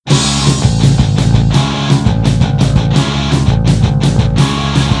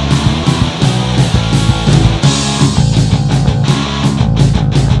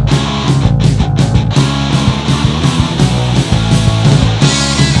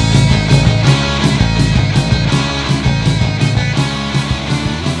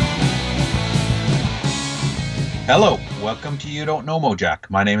Hello, welcome to You Don't Know Mojack.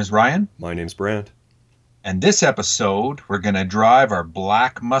 My name is Ryan. My name's Brant. And this episode, we're going to drive our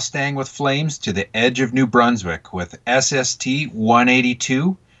black Mustang with flames to the edge of New Brunswick with SST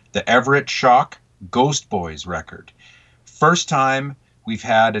 182, the Everett Shock Ghost Boys record. First time we've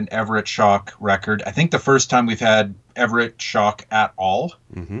had an Everett Shock record. I think the first time we've had Everett Shock at all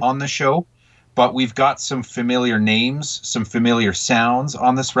on the show. But we've got some familiar names, some familiar sounds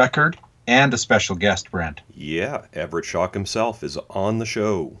on this record, and a special guest, Brent. Yeah, Everett Shock himself is on the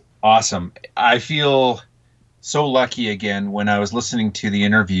show. Awesome. I feel so lucky again when I was listening to the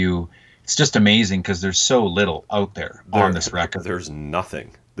interview. It's just amazing because there's so little out there on this record. There's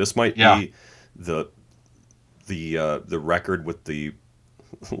nothing. This might be the record with the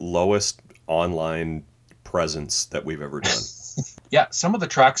lowest online presence that we've ever done. Yeah, some of the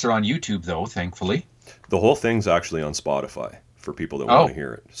tracks are on YouTube, though, thankfully. The whole thing's actually on Spotify for people that want to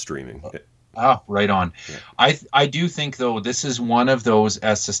hear it streaming. Oh, right on. Yeah. I do think, though, this is one of those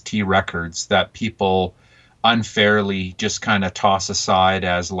SST records that people unfairly just kind of toss aside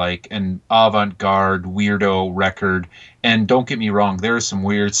as like an avant-garde weirdo record. And don't get me wrong, there is some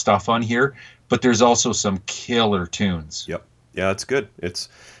weird stuff on here, but there's also some killer tunes. Yep. Yeah, it's good.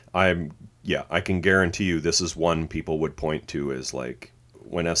 I can guarantee you this is one people would point to as like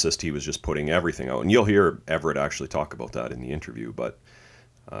when SST was just putting everything out. And you'll hear Everett actually talk about that in the interview. But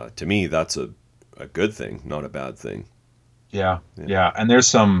to me, that's a good thing, not a bad thing. Yeah. And there's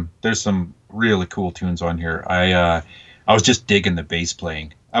some really cool tunes on here. I was just digging the bass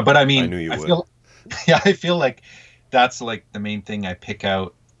playing. But I mean, I knew you would. I feel like that's like the main thing I pick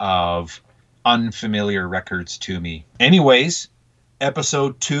out of unfamiliar records to me. Anyways,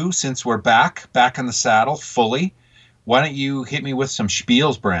 episode 2, since we're back in the saddle fully, why don't you hit me with some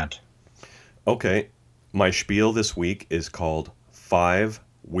spiels, Brant? Okay. My spiel this week is called 5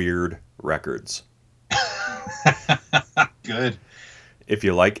 Weird Records. Good. If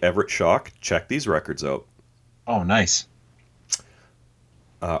you like Everett Shock, check these records out. Oh, nice.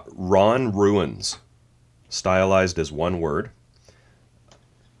 Ron Ruins, stylized as one word.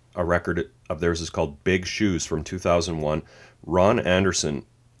 A record of theirs is called Big Shoes from 2001. Ron Anderson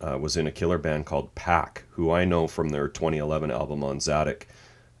was in a killer band called Pack, who I know from their 2011 album on Zadok.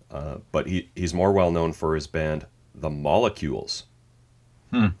 But he's more well known for his band, The Molecules.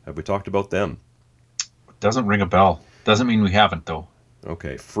 Have we talked about them? Doesn't ring a bell. Doesn't mean we haven't, though.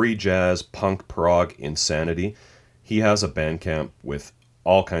 Okay, free jazz, punk, prog, insanity. He has a Bandcamp with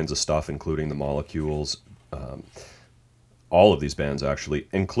all kinds of stuff, including The Molecules. All of these bands, actually,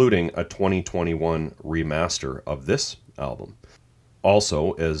 including a 2021 remaster of this album.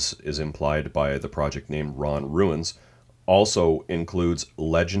 Also, as is implied by the project name Ron Ruins, also includes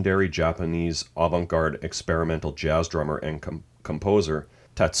legendary Japanese avant-garde experimental jazz drummer and composer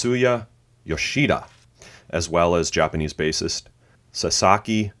Tatsuya Yoshida, as well as Japanese bassist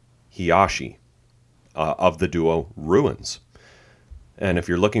Sasaki Hiyashi of the duo Ruins. And if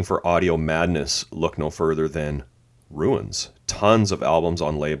you're looking for audio madness, look no further than Ruins. Tons of albums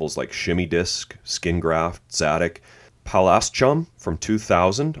on labels like Shimmy Disc, Skingraft, Zadok. Palastchum from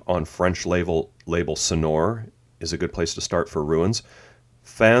 2000 on French label Sonore is a good place to start for Ruins.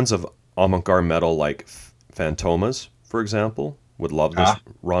 Fans of avant-garde metal like Phantomas, for example, would love this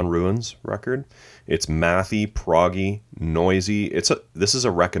Ron Ruins record. It's mathy, proggy, noisy. This is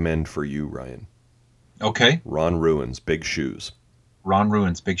a recommend for you, Ryan. Okay. Ron Ruins, Big Shoes. Ron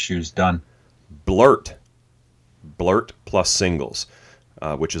Ruins, Big Shoes, done. Blurt plus singles,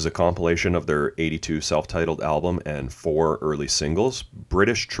 which is a compilation of their 82 self-titled album and 4 early singles.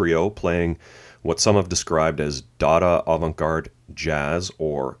 British trio playing what some have described as Dada avant-garde jazz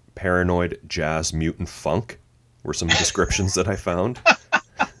or paranoid jazz mutant funk were some descriptions that I found.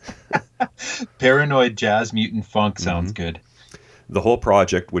 Paranoid jazz mutant funk sounds good. The whole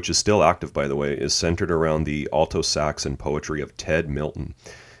project, which is still active by the way, is centered around the alto sax and poetry of Ted Milton.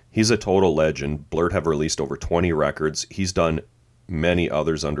 He's a total legend. Blurt have released over 20 records. He's done many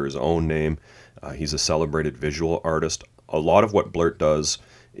others under his own name. He's a celebrated visual artist. A lot of what Blurt does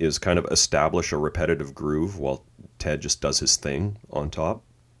is kind of establish a repetitive groove while Ted just does his thing on top.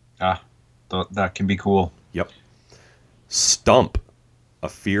 That can be cool. Yep. Stump, a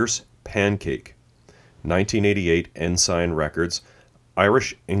fierce pancake. 1988 Ensign Records.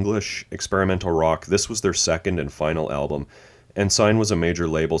 Irish-English experimental rock. This was their second and final album. Ensign was a major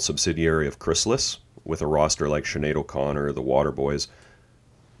label subsidiary of Chrysalis, with a roster like Sinead O'Connor, the Waterboys.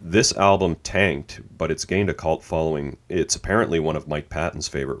 This album tanked, but it's gained a cult following. It's apparently one of Mike Patton's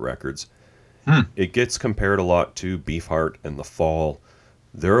favorite records. It gets compared a lot to Beefheart and The Fall.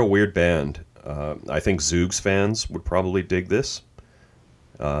 They're a weird band. I think Zoogs fans would probably dig this.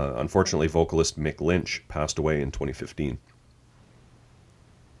 Unfortunately, vocalist Mick Lynch passed away in 2015.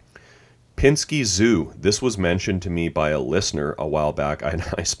 Pinsky Zoo. This was mentioned to me by a listener a while back.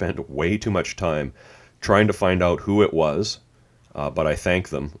 I spent way too much time trying to find out who it was, but I thank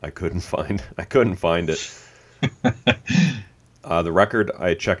them. I couldn't find it. The record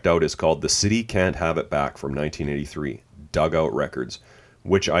I checked out is called "The City Can't Have It Back" from 1983, Dugout Records,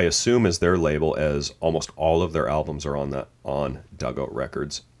 which I assume is their label, as almost all of their albums are on Dugout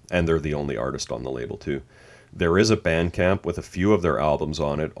Records, and they're the only artist on the label too. There is a Bandcamp with a few of their albums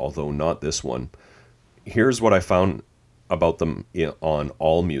on it, although not this one. Here's what I found about them on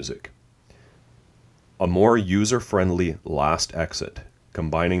AllMusic. A more user-friendly Last Exit,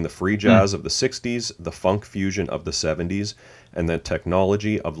 combining the free jazz of the 60s, the funk fusion of the 70s, and the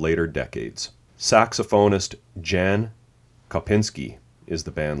technology of later decades. Saxophonist Jan Kopinski is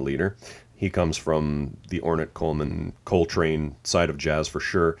the band leader. He comes from the Ornette Coleman, Coltrane side of jazz for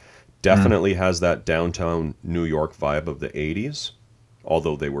sure. Definitely has that downtown New York vibe of the 80s,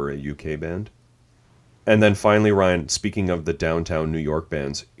 although they were a UK band. And then finally, Ryan, speaking of the downtown New York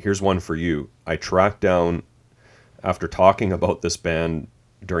bands, here's one for you. I tracked down, after talking about this band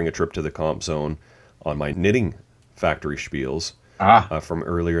during a trip to the Comp Zone on my Knitting Factory spiels from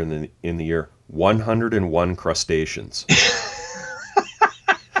earlier in the year, 101 Crustaceans.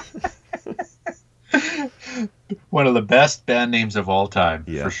 One of the best band names of all time,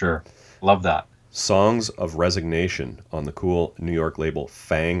 for sure. Love that. Songs of Resignation on the cool New York label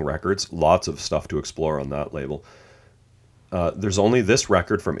Fang Records. Lots of stuff to explore on that label. There's only this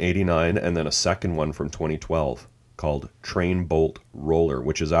record from '89 and then a second one from 2012 called Train Bolt Roller,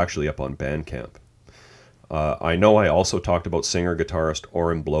 which is actually up on Bandcamp. I know I also talked about singer-guitarist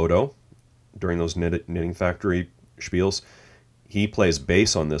Oren Blodo during those Knitting Factory spiels. He plays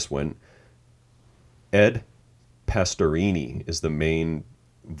bass on this one. Ed Pastorini is the main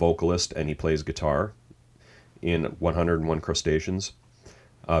vocalist, and he plays guitar in 101 Crustaceans.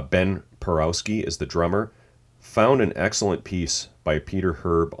 Ben Porowski is the drummer. Found an excellent piece by Peter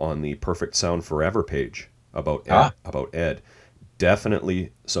Herb on the Perfect Sound Forever page about Ed.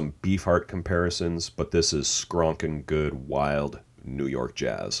 Definitely some Beefheart comparisons, but this is skronkin' good, wild New York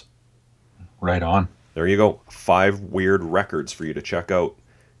jazz. Right on. There you go. 5 weird records for you to check out.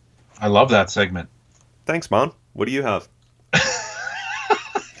 I love that segment. Thanks, Mom. What do you have?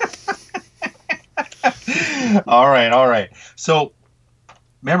 All right. So,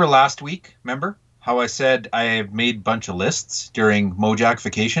 remember last week? Remember how I said I made a bunch of lists during Mojack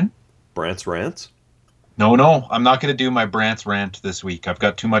vacation? Brant's Rants? No, I'm not going to do my Brant's Rant this week. I've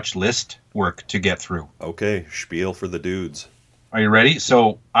got too much list work to get through. Okay, spiel for the dudes. Are you ready?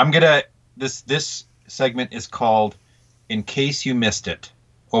 So, I'm going to... This segment is called In Case You Missed It,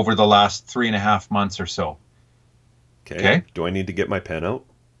 over the last 3.5 months or so. Okay. Do I need to get my pen out?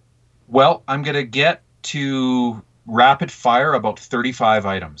 Well, I'm going to get to rapid fire about 35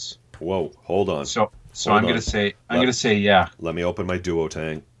 items. Whoa, hold on. So I'm going to say yeah. Let me open my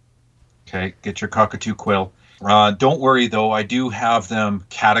Duotang. Okay, get your cockatoo quill. Don't worry though, I do have them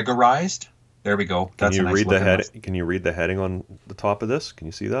categorized. There we go. Can you read the heading on the top of this? Can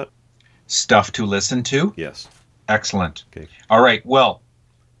you see that? Stuff to listen to? Yes. Excellent. Okay. All right, well,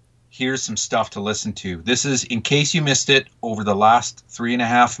 here's some stuff to listen to. This is in case you missed it over the last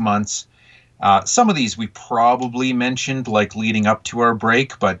 3.5 months. Some of these we probably mentioned like leading up to our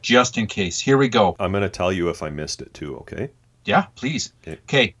break, but just in case, here we go. I'm going to tell you if I missed it too, okay? Yeah, please.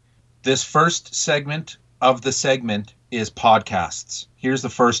 Okay. This first segment of the segment is podcasts. Here's the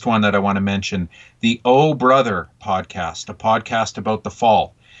first one that I want to mention. The Oh Brother podcast, a podcast about the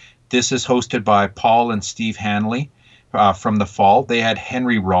fall. This is hosted by Paul and Steve Hanley from the fall. They had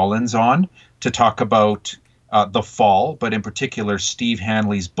Henry Rollins on to talk about the fall, but in particular Steve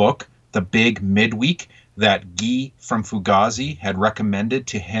Hanley's book, The Big Midweek, that Guy from Fugazi had recommended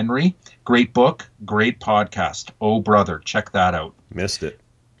to Henry. Great book, great podcast. Oh Brother, check that out. Missed it.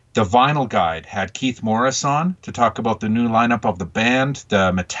 The Vinyl Guide had Keith Morris on to talk about the new lineup of the band,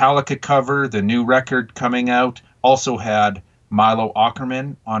 the Metallica cover, the new record coming out. Also had Milo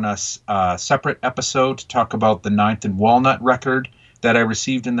Ackerman on a separate episode to talk about the Ninth and Walnut record that I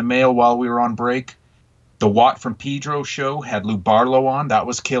received in the mail while we were on break. The Watt from Pedro show had Lou Barlow on. That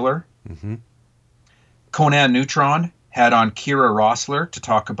was killer. Mm-hmm. Conan Neutron had on Kira Rossler to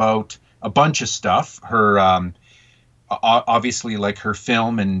talk about a bunch of stuff. Her, obviously, like her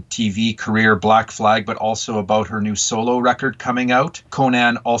film and TV career, Black Flag, but also about her new solo record coming out.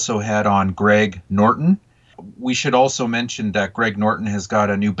 Conan also had on Greg Norton. We should also mention that Greg Norton has got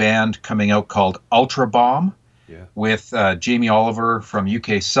a new band coming out called Ultra Bomb with Jamie Oliver from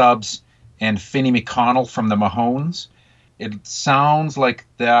UK Subs and Finney McConnell from the Mahones. It sounds like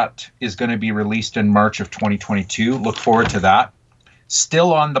that is going to be released in March of 2022. Look forward to that.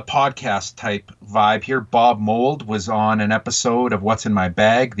 Still on the podcast type vibe here, Bob Mould was on an episode of What's in My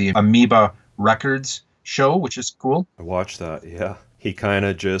Bag, the Amoeba Records show, which is cool. I watched that. Yeah. He kind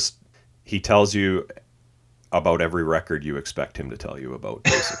of just he tells you about every record you expect him to tell you about,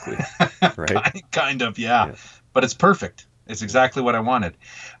 basically. Right? Kind of, yeah. Yeah. But it's perfect. It's exactly what I wanted.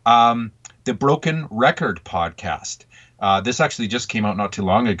 The Broken Record podcast. This actually just came out not too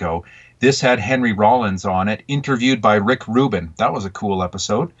long ago. This had Henry Rollins on it, interviewed by Rick Rubin. That was a cool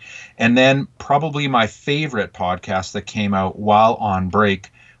episode. And then probably my favorite podcast that came out while on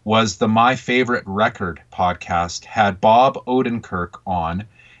break was the My Favorite Record podcast. Had Bob Odenkirk on.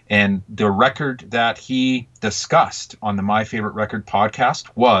 And the record that he discussed on the My Favorite Record podcast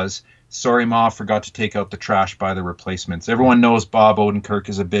was Sorry Ma Forgot to Take Out the Trash by the Replacements. Everyone knows Bob Odenkirk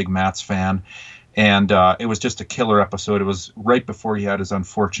is a big Mats fan. And it was just a killer episode. It was right before he had his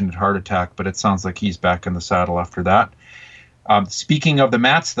unfortunate heart attack, but it sounds like he's back in the saddle after that. Speaking of the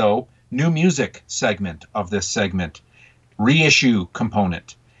Mats, though, new music segment of this segment, reissue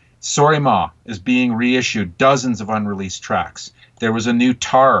component. Sorry Ma is being reissued, dozens of unreleased tracks. There was a new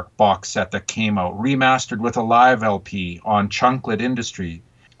Tar box set that came out, remastered with a live LP on Chunklet Industry.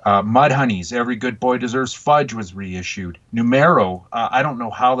 Mudhoney's Every Good Boy Deserves Fudge was reissued. Numero, I don't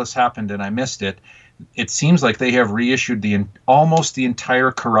know how this happened and I missed it. It seems like they have reissued almost the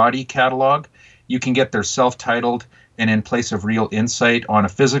entire Karate catalog. You can get their self-titled and In Place of Real Insight on a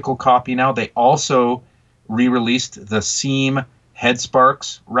physical copy now. They also re-released the Seam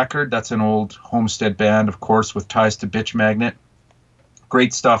Headsparks record. That's an old Homestead band, of course, with ties to Bitch Magnet.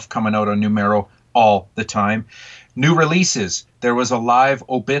 Great stuff coming out on Numero all the time. New releases. There was a live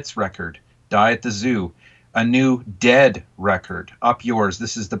Obits record, Die at the Zoo. A new Dead record, Up Yours.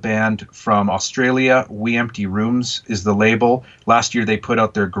 This is the band from Australia. We Empty Rooms is the label. Last year they put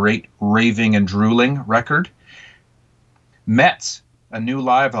out their great Raving and Drooling record. Mets, a new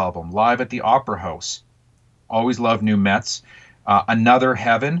live album, live at the Opera House. Always love new Mets. Another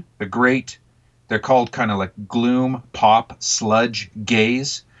Heaven, they're called kind of like gloom, pop, sludge,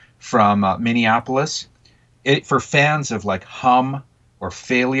 gaze from Minneapolis. For fans of like Hum or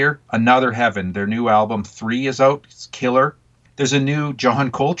Failure, Another Heaven, their new album 3 is out. It's killer. There's a new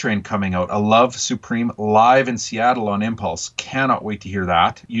John Coltrane coming out, A Love Supreme, live in Seattle on Impulse. Cannot wait to hear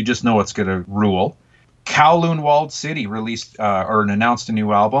that. You just know it's going to rule. Kowloon Walled City released or announced a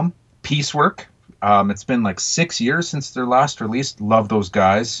new album, Piecework. It's been like 6 years since their last release. Love those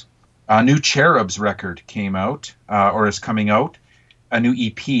guys. A new Cherubs record came out or is coming out. A new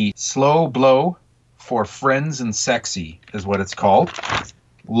EP, Slow Blow for Friends and Sexy is what it's called.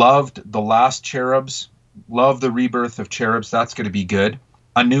 Loved the last Cherubs. Love the rebirth of Cherubs. That's going to be good.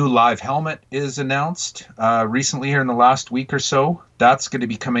 A new live helmet is announced recently here in the last week or so. That's going to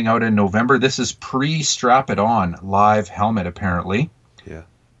be coming out in November. This is pre-Strap It On live helmet, apparently. Yeah.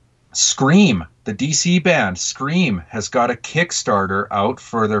 Scream, the DC band, Scream, has got a Kickstarter out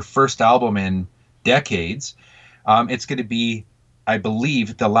for their first album in decades. It's going to be, I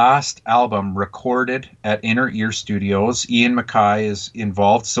believe, the last album recorded at Inner Ear Studios. Ian MacKaye is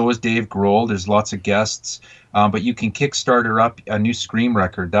involved. So is Dave Grohl. There's lots of guests. But you can Kickstarter up a new Scream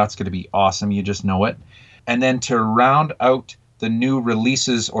record. That's going to be awesome. You just know it. And then to round out the new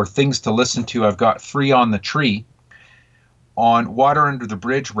releases or things to listen to, I've got 3 on the tree. On Water Under the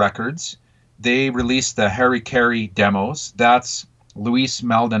Bridge Records, they released the Harry Carey demos. That's Luis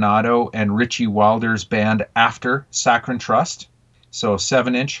Maldonado and Richie Wilder's band After Saccharine Trust. So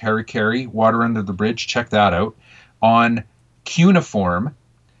 7-inch Harry Carey, Water Under the Bridge. Check that out. On Cuneiform,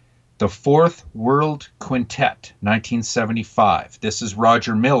 the Fourth World Quintet, 1975. This is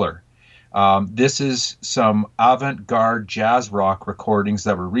Roger Miller. This is some avant-garde jazz rock recordings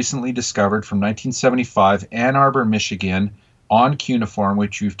that were recently discovered from 1975, Ann Arbor, Michigan, on Cuneiform,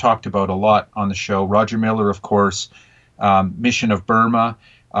 which we've talked about a lot on the show. Roger Miller, of course, Mission of Burma,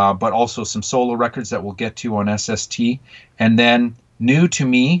 but also some solo records that we'll get to on SST. And then new to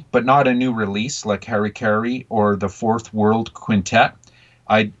me, but not a new release like Harry Carey or the Fourth World Quintet.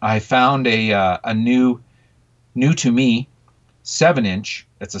 I found a new to me 7-inch.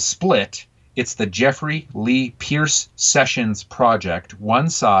 It's a split. It's the Jeffrey Lee Pierce Sessions project. One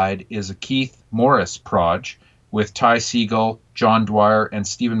side is a Keith Morris proj with Ty Segall, John Dwyer, and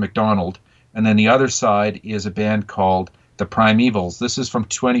Stephen McDonald. And then the other side is a band called The Primevals. This is from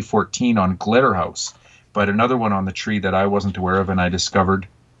 2014 on Glitterhouse, but another one on the tree that I wasn't aware of and I discovered.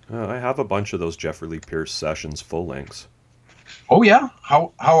 I have a bunch of those Jeffrey Lee Pierce Sessions full lengths. Oh yeah?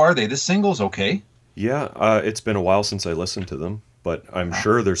 How are they? This single's okay. Yeah, it's been a while since I listened to them, but I'm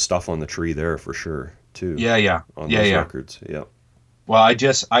sure there's stuff on the tree there for sure. too Yeah, yeah, on yeah, those yeah. records. Yeah. Well, I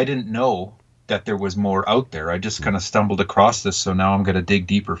didn't know that there was more out there. I just kind of stumbled across this, so now I'm going to dig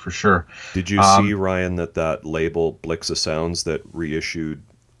deeper for sure. Did you see, Um, Ryan, that label Blixa Sounds that reissued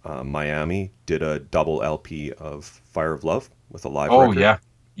Miami did a double LP of Fire of Love with a live oh record? yeah,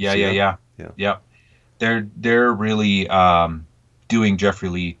 You yeah, see yeah, that? yeah, Yeah. yeah. They're really doing Jeffrey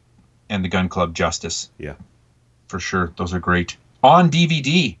Lee and the Gun Club justice Yeah. for sure. Those are great on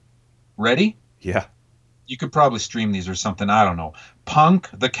DVD. Ready? Yeah. You could probably stream these or something. I don't know. Punk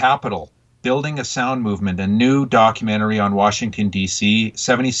the Capitol, Building a Sound Movement, a new documentary on Washington, D.C.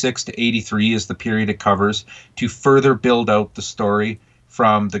 76 to 83 is the period it covers to further build out the story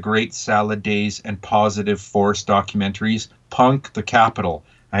from the Great Salad Days and Positive Force documentaries. Punk the Capitol.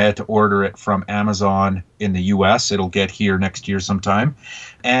 I had to order it from Amazon in the US. It'll get here next year sometime.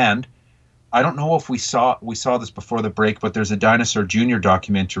 And I don't know if we saw this before the break, but there's a Dinosaur Jr.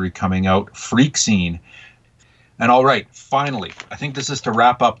 documentary coming out, Freak Scene. And all right, finally, I think this is to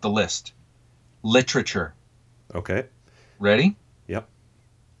wrap up the list. Literature. Okay. Ready? Yep.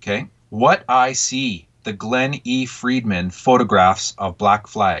 Okay. What I See, the Glenn E. Friedman photographs of Black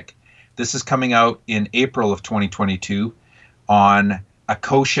Flag. This is coming out in April of 2022 on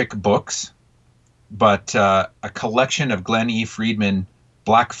Akoshic Books, but a collection of Glenn E. Friedman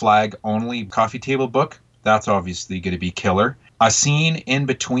Black Flag only coffee table book. That's obviously going to be killer. A Scene in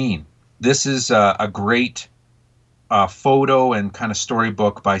Between. This is a great photo and kind of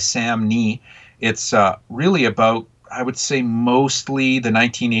storybook by Sam Nee. It's really about, I would say, mostly the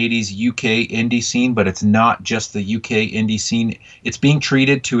 1980s UK indie scene, but it's not just the UK indie scene. It's being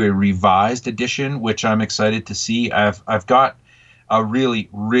treated to a revised edition, which I'm excited to see. I've got a really,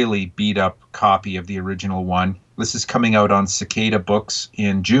 really beat up copy of the original one. This is coming out on Cicada Books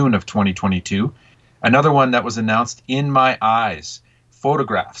in June of 2022. Another one that was announced, In My Eyes,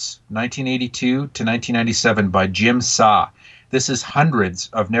 Photographs, 1982 to 1997 by Jim Sa. This is hundreds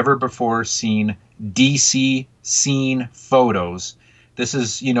of never before seen DC scene photos. This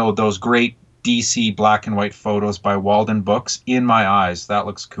is, those great DC black and white photos by Walden Books. In My Eyes, that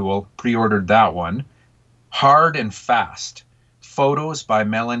looks cool. Pre-ordered that one. Hard and Fast, photos by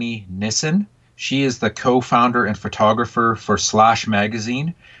Melanie Nissen. She is the co-founder and photographer for Slash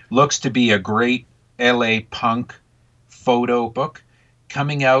Magazine. Looks to be a great LA punk photo book.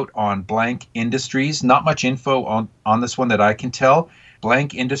 Coming out on Blank Industries. Not much info on this one that I can tell.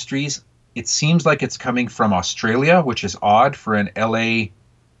 Blank Industries, it seems like it's coming from Australia, which is odd for an LA,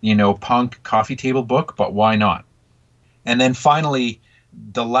 punk coffee table book, but why not? And then finally,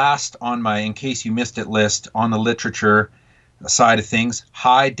 the last on my in case you missed it list on the literature side of things,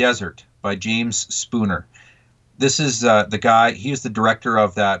 High Desert by James Spooner. This is the guy, he is the director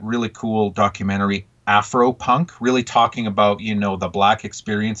of that really cool documentary Afro Punk, really talking about, the black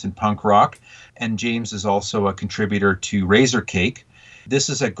experience in punk rock. And James is also a contributor to Razor Cake. This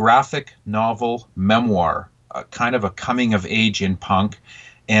is a graphic novel memoir, kind of a coming of age in punk.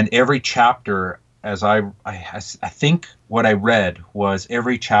 And every chapter, as I think what I read was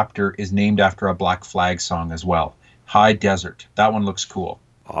every chapter is named after a Black Flag song as well. High Desert. That one looks cool.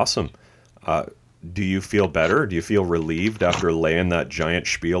 Awesome. Do you feel better? Do you feel relieved after laying that giant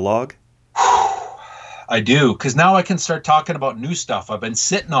spiel log? I do, because now I can start talking about new stuff. I've been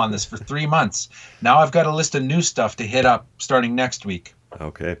sitting on this for 3 months. Now I've got a list of new stuff to hit up starting next week.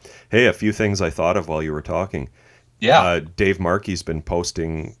 Okay. Hey, a few things I thought of while you were talking. Yeah. Dave Markey's been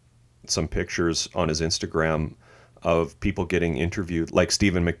posting some pictures on his Instagram of people getting interviewed, like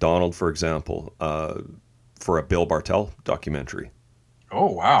Stephen McDonald, for example, for a Bill Bartell documentary. Oh,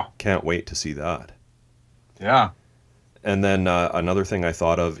 wow. Can't wait to see that. Yeah. And then another thing I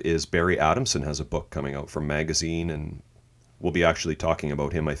thought of is Barry Adamson has a book coming out from Magazine, and we'll be actually talking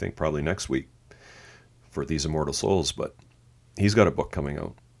about him, I think, probably next week for These Immortal Souls, but he's got a book coming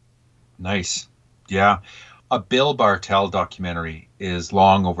out. Nice. Yeah. A Bill Bartell documentary is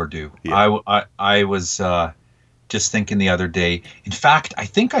long overdue. Yeah. I was just thinking the other day. In fact, I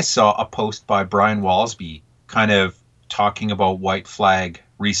think I saw a post by Brian Walsby kind of talking about White Flag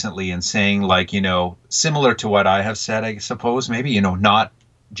recently and saying, like, similar to what I have said, I suppose, maybe, not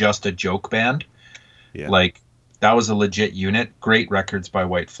just a joke band. Yeah. Like, that was a legit unit. Great records by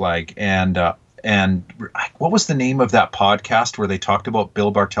White Flag. And what was the name of that podcast where they talked about Bill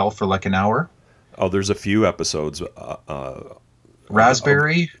Bartell for like an hour? Oh, there's a few episodes.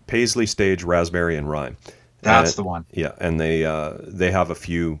 Raspberry? Paisley Stage, Raspberry, and Rhyme. That's the one. Yeah, and they have a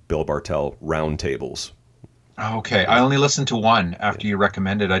few Bill Bartell roundtables. Okay, I only listened to one after you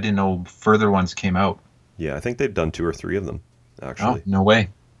recommended. I didn't know further ones came out. Yeah, I think they've done 2 or 3 of them, actually. Oh, no way.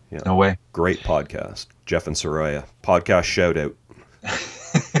 Yeah. No way. Great podcast. Jeff and Soraya. Podcast shout out.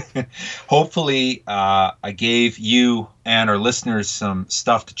 Hopefully, I gave you and our listeners some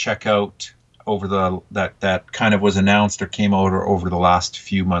stuff to check out over that kind of was announced or came out over the last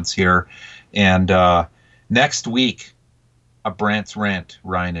few months here. And next week, a Brant's Rant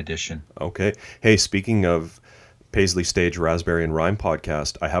Ryan edition. Okay. Hey, speaking of Paisley Stage Raspberry and Rhyme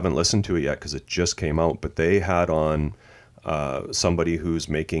podcast, I haven't listened to it yet because it just came out, but they had on somebody who's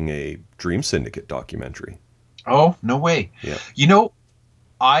making a Dream Syndicate documentary. Oh, no way. Yeah. You know,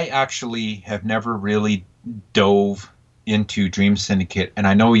 I actually have never really dove into Dream Syndicate, and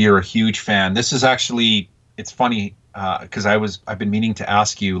I know you're a huge fan. This is actually, it's funny because I've been meaning to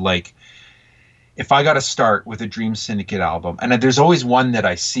ask you, like, if I got to start with a Dream Syndicate album, and there's always one that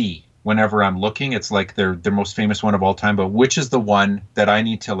I see whenever I'm looking, it's like they're the most famous one of all time, but which is the one that I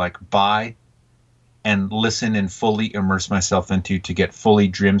need to like buy and listen and fully immerse myself into to get fully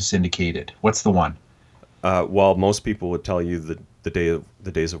Dream Syndicated? What's the one? Well, most people would tell you that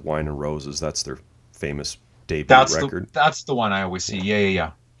the Days of Wine and Roses, that's their famous debut record. That's the one I always see.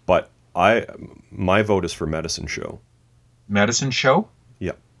 Yeah. But my vote is for Medicine Show. Medicine Show?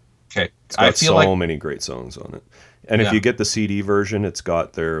 Yeah. Okay. It's got so many great songs on it. And if you get the CD version, it's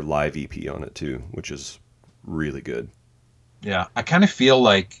got their live EP on it too, which is really good. Yeah, I kind of feel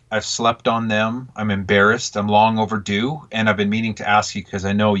like I've slept on them. I'm embarrassed. I'm long overdue. And I've been meaning to ask you because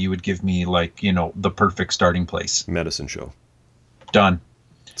I know you would give me, like, you know, the perfect starting place. Medicine Show. Done.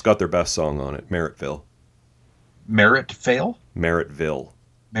 It's got their best song on it, Merrittville. Merrittville? Merrittville.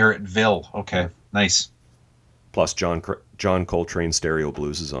 Merrittville. Okay, nice. Plus John Coltrane Stereo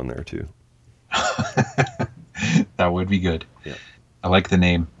Blues is on there too. That would be good. Yeah. I like the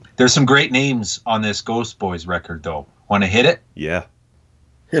name. There's some great names on this Ghost Boys record, though. Want to hit it? Yeah.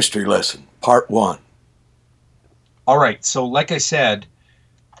 History lesson, part 1. All right. So, like I said,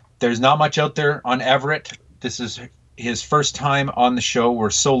 there's not much out there on Everett. This is his first time on the show. We're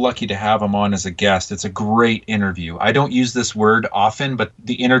so lucky to have him on as a guest. It's a great interview. I don't use this word often, but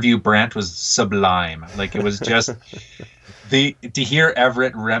the interview, Brant, was sublime. Like, it was just to hear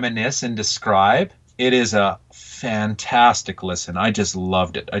Everett reminisce and describe. It is a fantastic listen. I just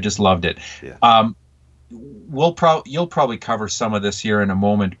loved it. Yeah. You'll probably cover some of this here in a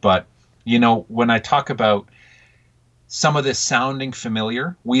moment, but you know, when I talk about some of this sounding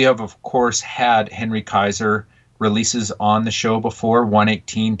familiar, we have of course had Henry Kaiser releases on the show before,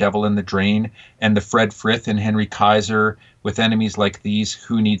 118, Devil in the Drain, and the Fred Frith and Henry Kaiser with Enemies Like These,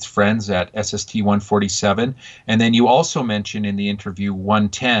 Who Needs Friends at SST 147. And then you also mentioned in the interview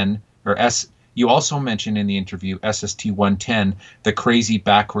 110, you also mentioned in the interview SST 110, the Crazy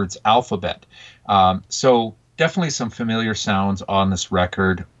Backwards Alphabet. So definitely some familiar sounds on this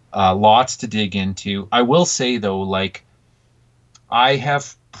record. Lots to dig into. I will say, though, like, I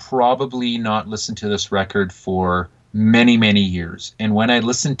have probably not listened to this record for many, many years. And when I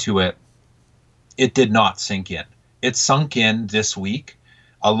listened to it, it did not sink in. It sunk in this week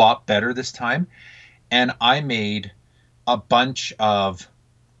a lot better this time. And I made a bunch of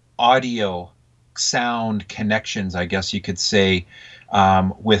audio sound connections, I guess you could say,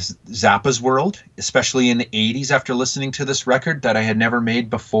 with Zappa's World, especially in the 80s after listening to this record that I had never made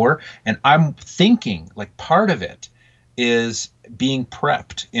before. And I'm thinking, like, part of it is being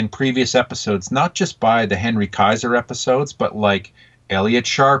prepped in previous episodes, not just by the Henry Kaiser episodes, but like Elliot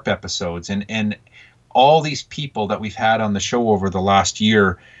Sharp episodes and all these people that we've had on the show over the last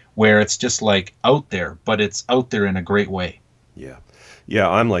year, where it's just like out there, but it's out there in a great way. Yeah,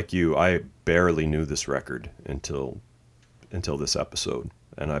 I'm like you. I barely knew this record until this episode,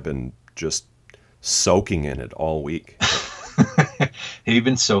 and I've been just soaking in it all week. Have you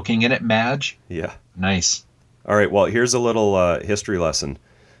been soaking in it, Madge? Yeah. Nice. All right, well, here's a little history lesson.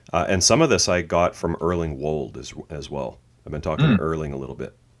 And some of this I got from Erling Wold as well. I've been talking to Erling a little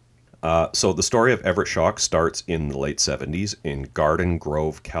bit. So the story of Everett Shock starts in the late 70s in Garden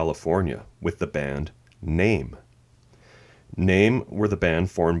Grove, California, with the band Name. Name were the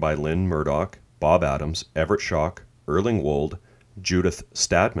band formed by Lynn Murdoch, Bob Adams, Everett Shock, Erling Wold, Judith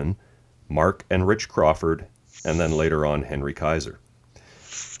Stadman, Mark and Rich Crawford, and then later on Henry Kaiser.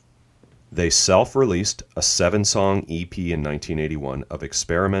 They self-released a 7-song EP in 1981 of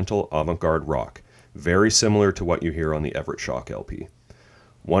experimental avant-garde rock, very similar to what you hear on the Everett Shock LP.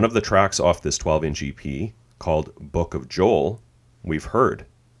 One of the tracks off this 12-inch EP, called Book of Joel, we've heard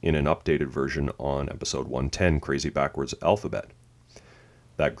in an updated version on episode 110, Crazy Backwards Alphabet.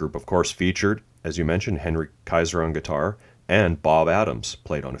 That group, of course, featured, as you mentioned, Henry Kaiser on guitar, and Bob Adams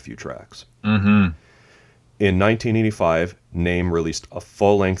played on a few tracks. Mm-hmm. In 1985, Name released a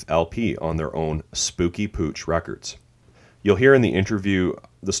full-length LP on their own Spooky Pooch Records. You'll hear in the interview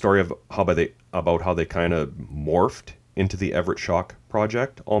the story of about how they kind of morphed into the Everett Shock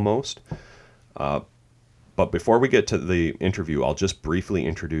project almost. But before we get to the interview, I'll just briefly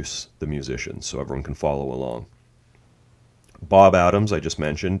introduce the musicians so everyone can follow along. Bob Adams, I just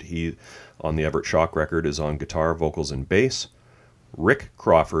mentioned, he on the Everett Shock record is on guitar, vocals, and bass. Rick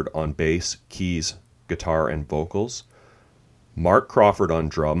Crawford on bass, keys, guitar, and vocals. Mark Crawford on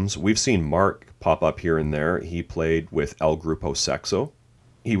drums. We've seen Mark pop up here and there. He played with El Grupo Sexo.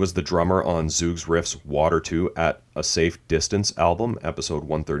 He was the drummer on Zoog's Riff's Water 2 at A Safe Distance album, episode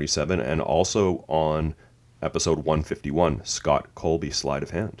 137, and also on episode 151, Scott Colby Sleight of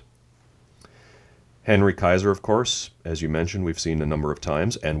Hand. Henry Kaiser, of course, as you mentioned, we've seen a number of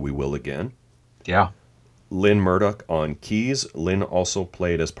times, and we will again. Yeah. Lynn Murdoch on keys. Lynn also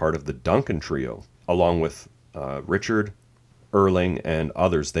played as part of the Duncan Trio, along with Richard, Erling, and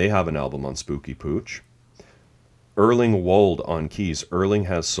others. They have an album on Spooky Pooch. Erling Wold on keys. Erling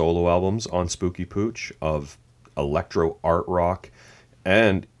has solo albums on Spooky Pooch of electro art rock,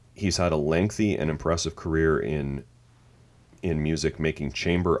 and he's had a lengthy and impressive career in music, making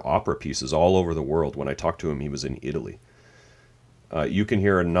chamber opera pieces all over the world. When I talked to him, he was in Italy. You can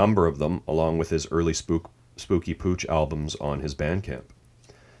hear a number of them along with his early Spooky Pooch albums on his Bandcamp.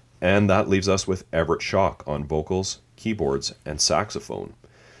 And that leaves us with Everett Shock on vocals, keyboards, and saxophone.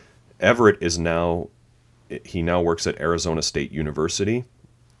 Everett now works at Arizona State University,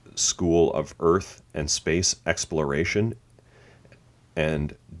 School of Earth and Space Exploration,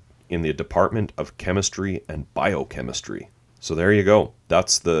 and in the Department of Chemistry and Biochemistry. So there you go.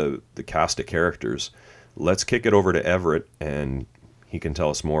 That's the cast of characters. Let's kick it over to Everett, and he can tell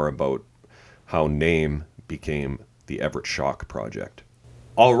us more about how NAME became the Everett Shock Project.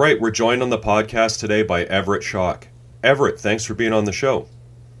 All right, we're joined on the podcast today by Everett Shock. Everett, thanks for being on the show.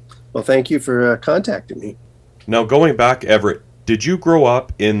 Well, thank you for contacting me. Now, going back, Everett, did you grow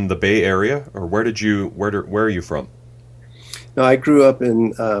up in the Bay Area, or where are you from? No, I grew up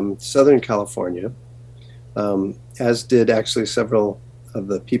in Southern California, as did actually several of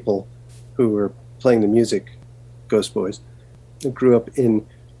the people who were playing the music, Ghost Boys. I grew up in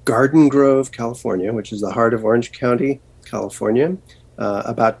Garden Grove, California, which is the heart of Orange County, California,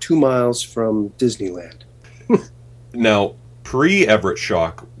 about 2 miles from Disneyland. Now, pre-Everett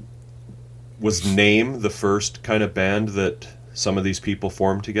Shock, was NAME the first kind of band that some of these people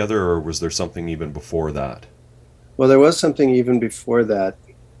formed together, or was there something even before that? Well, there was something even before that,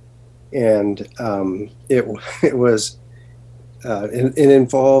 and it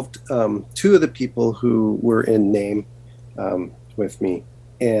involved two of the people who were in NAME with me,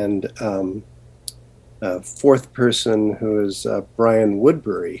 and a fourth person who is Brian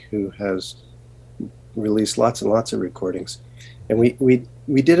Woodbury, who has released lots and lots of recordings. And we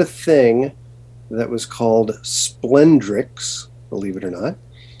did a thing that was called Splendrix, believe it or not,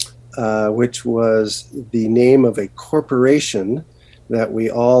 which was the name of a corporation that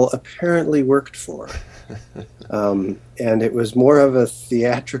we all apparently worked for. And it was more of a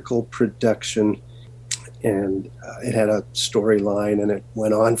theatrical production, and it had a storyline, and it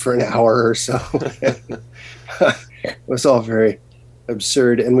went on for an hour or so. It was all very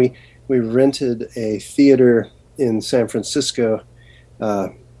absurd. And we rented a theater in San Francisco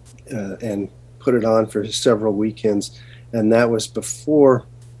and put it on for several weekends. And that was before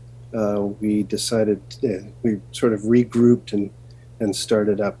we decided, we sort of regrouped and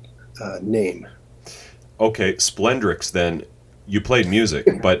started up NAME. Okay, Splendrix, then you played music,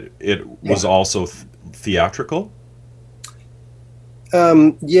 but it was also theatrical?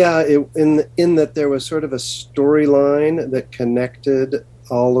 In that there was sort of a storyline that connected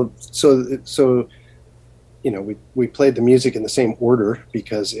all of, so we played the music in the same order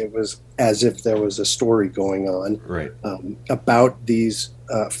because it was as if there was a story going on, right, about these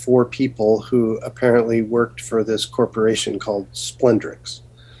four people who apparently worked for this corporation called Splendrix.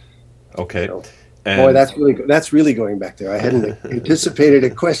 Okay. So, boy, that's really going back there. I hadn't anticipated a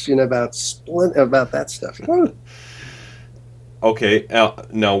question about that stuff. Okay.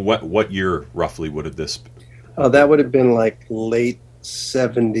 Now, what year roughly would have this? Oh, that would have been like late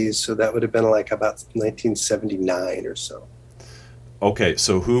 70s. So that would have been like about 1979 or so. Okay.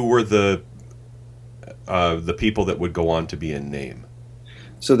 So who were the people that would go on to be in NAME?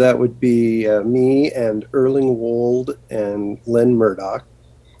 So that would be me and Erling Wold and Len Murdoch.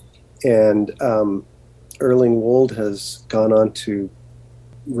 And Erling Wold has gone on to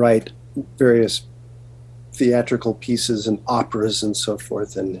write various theatrical pieces and operas and so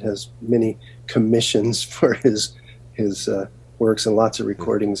forth, and has many commissions for his works and lots of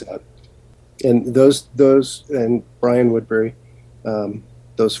recordings out. And those and Brian Woodbury,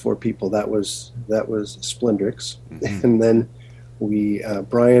 those four people, that was Splendrix. Mm-hmm. And then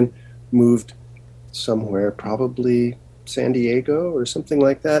Brian moved somewhere, probably San Diego or something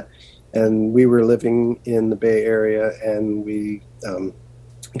like that. And we were living in the Bay Area, and we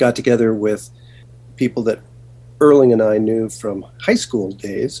got together with people that Erling and I knew from high school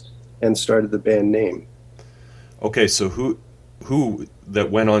days and started the band Name. Okay, so who that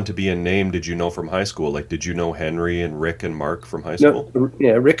went on to be in Name did you know from high school? Like, did you know Henry and Rick and Mark from high school? No,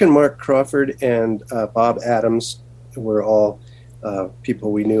 yeah, Rick and Mark Crawford and Bob Adams were all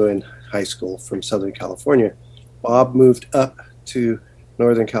people we knew in high school from Southern California. Bob moved up to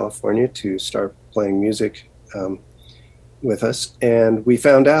Northern California to start playing music with us, and we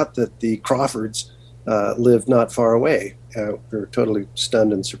found out that the Crawfords lived not far away. We were totally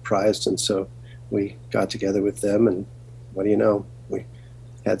stunned and surprised, and so we got together with them, and what do you know, we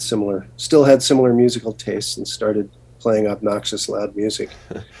still had similar musical tastes and started playing obnoxious loud music.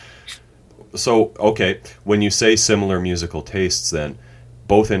 So, okay, when you say similar musical tastes then,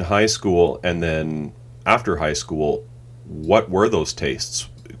 both in high school and then after high school, what were those tastes?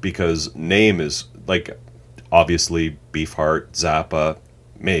 Because Name is, like, obviously Beefheart, Zappa,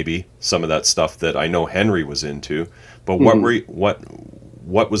 maybe some of that stuff that I know Henry was into, but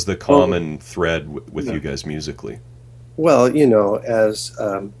what was the common thread with you guys musically? Well, as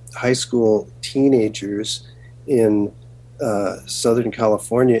high school teenagers in Southern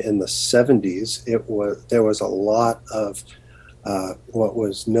California in the 70s, there was a lot of what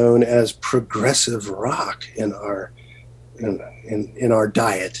was known as progressive rock in our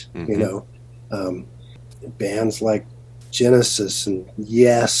diet. Mm-hmm. Bands like Genesis and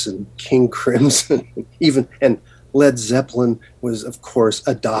Yes and King Crimson, and Led Zeppelin was, of course,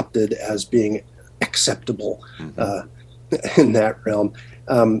 adopted as being acceptable in that realm.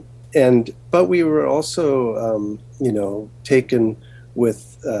 But we were also, taken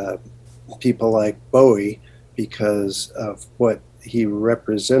with people like Bowie because of what he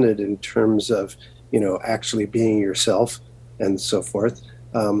represented in terms of, actually being yourself and so forth,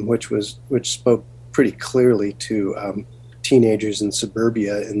 which spoke pretty clearly to teenagers in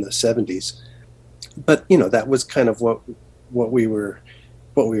suburbia in the 70s. But that was kind of what we were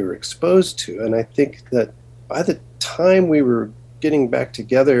exposed to, and I think that by the time we were getting back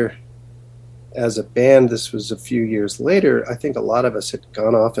together as a band, this was a few years later, I think a lot of us had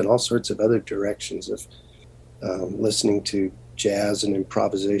gone off in all sorts of other directions of listening to jazz and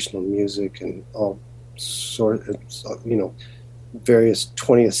improvisational music and all sorts of, various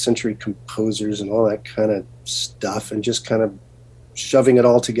 20th century composers and all that kind of stuff, and just kind of shoving it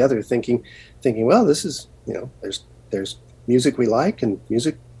all together, thinking, well, this is, there's music we like and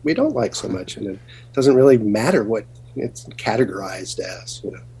music we don't like so much, and it doesn't really matter what it's categorized as.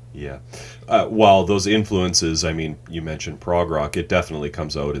 Yeah. Well, those influences, I mean, you mentioned prog rock, it definitely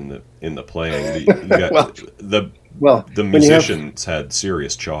comes out in the playing. You got, the musicians had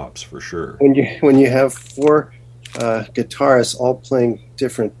serious chops for sure. When you have four guitarists all playing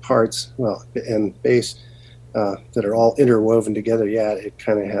different parts, and bass, that are all interwoven together, it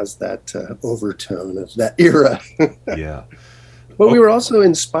kind of has that overtone of that era. Yeah. But we were also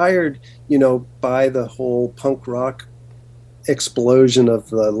inspired, by the whole punk rock explosion of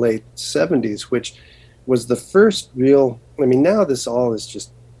the late 70s, which was the first real, now this all is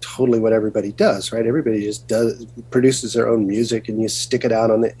just totally what everybody does, right? Everybody just produces their own music, and you stick it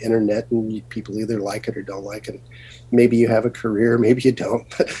out on the internet, and people either like it or don't like it. Maybe you have a career, maybe you don't.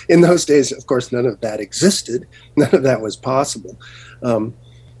 But in those days, of course, none of that existed. None of that was possible.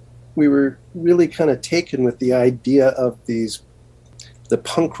 We were really kind of taken with the idea of the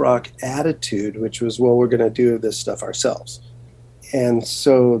punk rock attitude, which was, well, we're going to do this stuff ourselves. And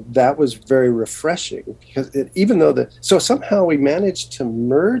so that was very refreshing, because so somehow we managed to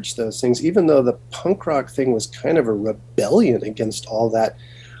merge those things, even though the punk rock thing was kind of a rebellion against all that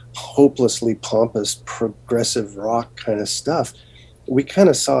hopelessly pompous progressive rock kind of stuff. We kind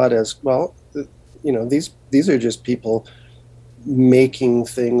of saw it as, well, these are just people making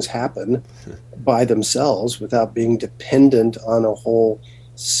things happen by themselves without being dependent on a whole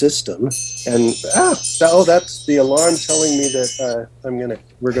system. And that's the alarm telling me that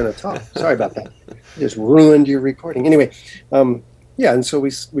we're gonna talk. Sorry about that. Just ruined your recording. Anyway, and so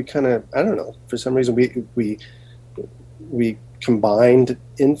we kind of, I don't know, for some reason we combined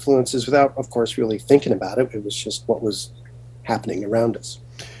influences without, of course, really thinking about it. It was just what was happening around us.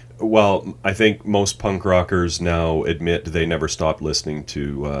 Well, I think most punk rockers now admit they never stopped listening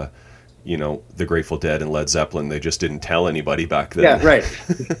to the Grateful Dead and Led Zeppelin. They just didn't tell anybody back then. Yeah, right.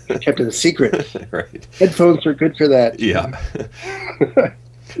 Kept it a secret. Right. Headphones are good for that. Yeah.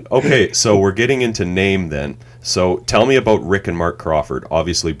 Okay, so we're getting into Name then. So tell me about Rick and Mark Crawford.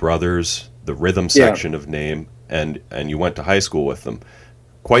 Obviously brothers, the rhythm section of Name, and you went to high school with them.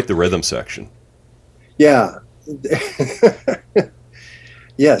 Quite the rhythm section. Yeah.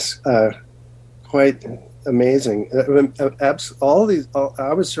 Yes, quite amazing.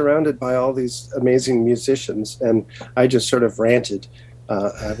 I was surrounded by all these amazing musicians, and I just sort of ranted.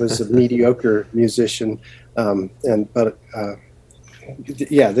 I was a mediocre musician, but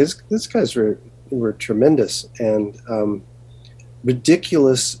yeah, these guys were tremendous and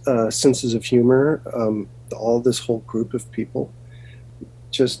ridiculous senses of humor. All this whole group of people,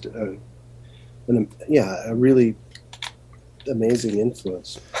 just a really amazing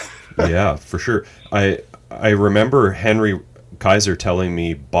influence. Yeah, for sure. I remember Henry Kaiser telling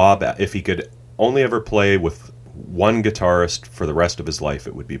me Bob, if he could only ever play with one guitarist for the rest of his life,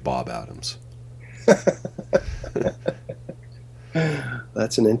 it would be Bob Adams.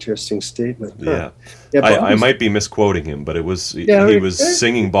 That's an interesting statement. Huh? Yeah, I might be misquoting him, but he was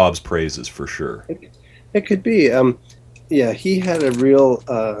singing Bob's praises for sure. It could be. Yeah, he had a real.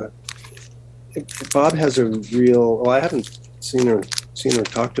 Bob has a real. Well, I haven't seen or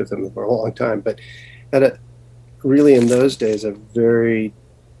talked with him for a long time, but had a really in those days a very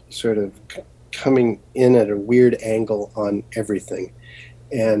sort of coming in at a weird angle on everything,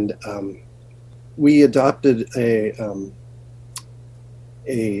 and we adopted a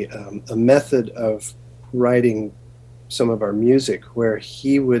method of writing some of our music where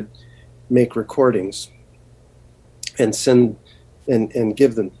he would make recordings and send and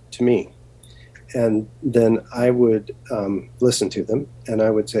give them to me, and then I would listen to them, and I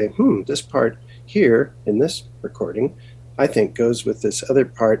would say, this part here in this recording I think goes with this other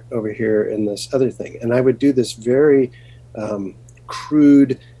part over here in this other thing, and I would do this very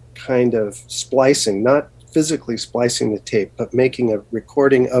crude kind of splicing, not physically splicing the tape, but making a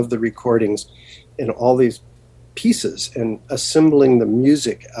recording of the recordings in all these pieces and assembling the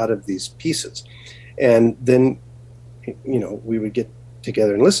music out of these pieces. And then, we would get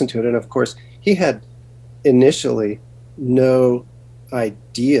together and listen to it. And of course, he had initially no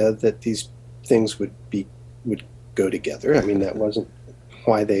idea that these things would go together. I mean, that wasn't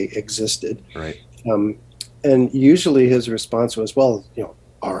why they existed. Right. And usually his response was, well,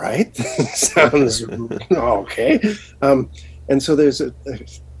 all right, sounds okay. And so there's a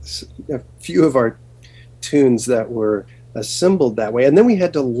few of our tunes that were assembled that way. And then we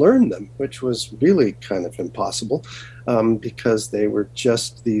had to learn them, which was really kind of impossible because they were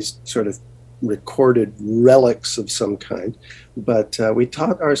just these sort of recorded relics of some kind. But we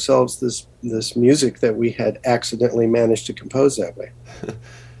taught ourselves this music that we had accidentally managed to compose that way.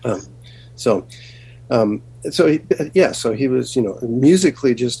 So he was,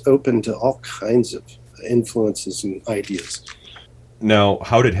 musically just open to all kinds of influences and ideas. Now,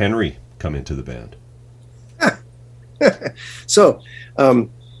 how did Henry come into the band? So,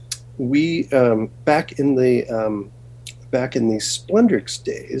 we back in the Splendrix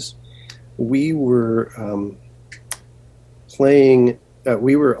days, we were playing.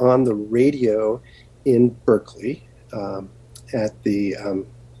 We were on the radio in Berkeley at the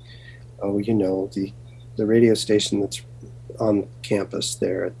the radio station that's on campus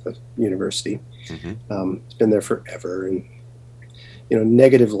there at the university. Mm-hmm. It's been there forever, and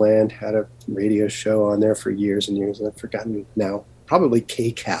Negative Land had a radio show on there for years and years, and I've forgotten now. Probably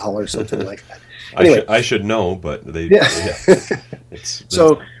KCAL or something like that. Anyway, I should know, but they. Yeah.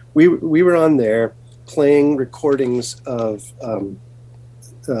 So we were on there playing recordings of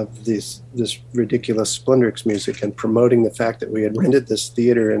this ridiculous Splendrix music and promoting the fact that we had rented this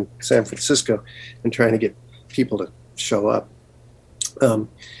theater in San Francisco and trying to get people to show up.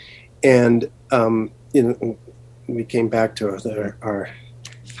 We came back to our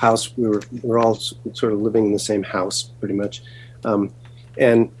house. We're all sort of living in the same house pretty much. We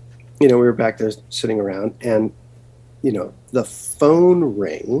were back there sitting around, and the phone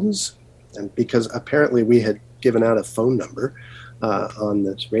rings, and because apparently we had given out a phone number on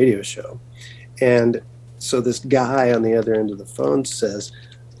this radio show, and so this guy on the other end of the phone says,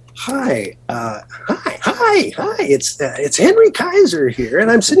 hi, it's Henry Kaiser here, and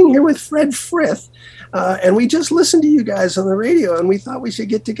I'm sitting here with Fred Frith, and we just listened to you guys on the radio, and we thought we should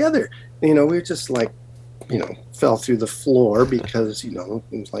get together. We were just like, fell through the floor because, it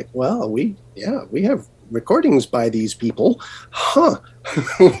was like, well, we have recordings by these people. Huh.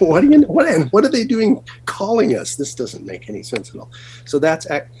 What are they doing calling us? This doesn't make any sense at all.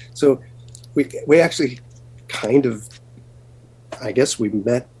 So we actually kind of, I guess we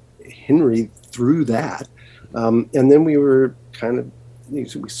met Henry through that. And then we were we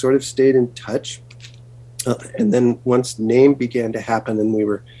sort of stayed in touch. And then once Name began to happen and we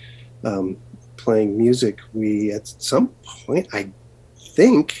were playing music, we at some point, I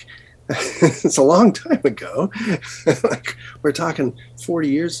think, it's a long time ago, like we're talking 40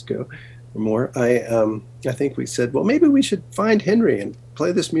 years ago, or more, I think we said, well, maybe we should find Henry and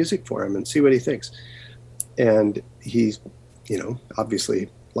play this music for him and see what he thinks. And he, obviously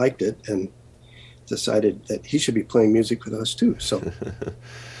liked it and decided that he should be playing music with us too. So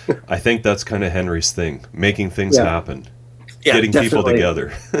I think that's kind of Henry's thing, making things happen, getting people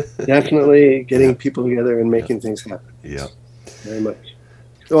together. Definitely getting people together and making things happen. Yeah, very much.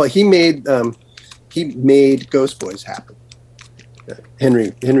 Well, he made Ghost Boys happen.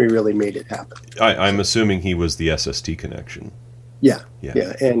 Henry really made it happen. I'm assuming he was the SST connection. Yeah,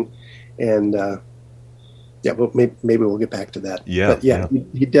 and well, maybe we'll get back to that. Yeah, but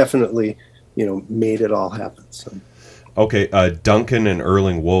he definitely, made it all happen. So. Okay, Duncan and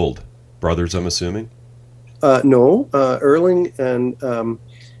Erling Wold, brothers, I'm assuming. No, Erling and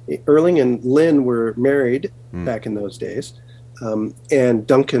Lynn were married back in those days, and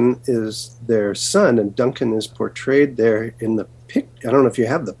Duncan is their son, and Duncan is portrayed there in the pic. I don't know if you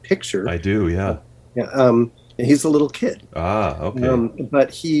have the picture. I do, yeah. Yeah. He's a little kid. Ah, okay.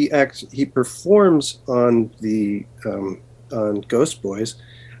 But he performs on the on Ghost Boys.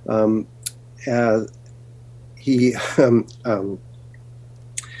 So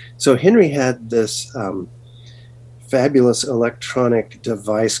Henry had this fabulous electronic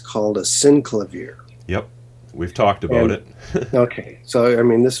device called a synclavier. Yep, we've talked about it. Okay, so I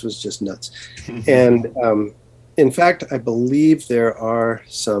mean, this was just nuts. And in fact, I believe there are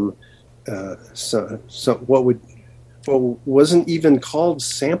some what wasn't even called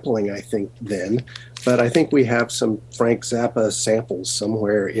sampling, I think, then, but I think we have some Frank Zappa samples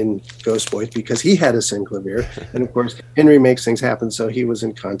somewhere in Ghost Boys because he had a synclavier, and of course Henry makes things happen, so he was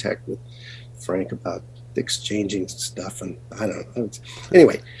in contact with Frank about exchanging stuff, and I don't know.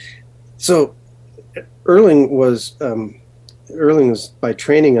 Anyway, so Erling was by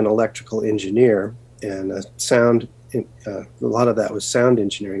training an electrical engineer and a sound. A lot of that was sound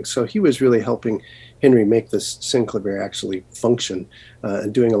engineering, so he was really helping Henry make this synclavier actually function,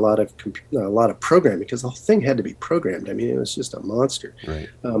 and doing a lot of programming, because the whole thing had to be programmed. I mean, it was just a monster. Right.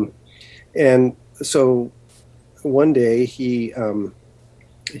 And so one day he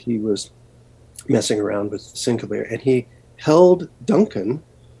was messing around with the synclavier, and he held Duncan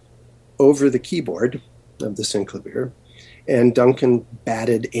over the keyboard of the synclavier, and Duncan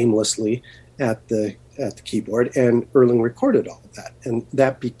batted aimlessly at the keyboard, and Erling recorded all of that, and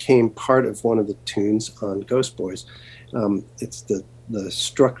that became part of one of the tunes on Ghost Boys. It's the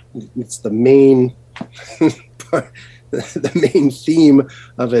main part, the main theme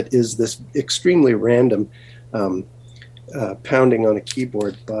of it is this extremely random pounding on a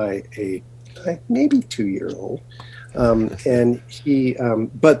keyboard by a maybe 2-year-old, and he.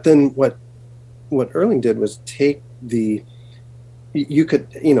 But then what Erling did was take the. You could,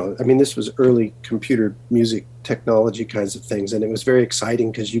 I mean, this was early computer music technology kinds of things, and it was very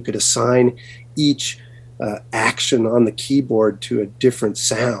exciting because you could assign each action on the keyboard to a different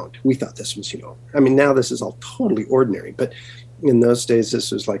sound. We thought this was, I mean, now this is all totally ordinary, but in those days,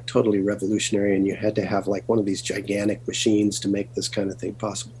 this was like totally revolutionary, and you had to have like one of these gigantic machines to make this kind of thing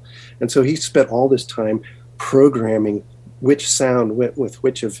possible. And so he spent all this time programming which sound went with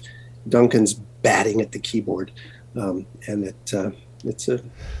which of Duncan's batting at the keyboard. And it's a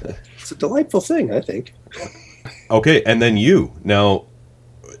delightful thing, I think. Okay, and then you. Now,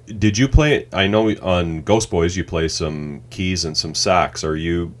 did you play? I know on Ghost Boys you play some keys and some sax. Are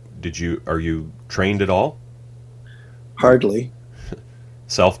you trained at all? Hardly.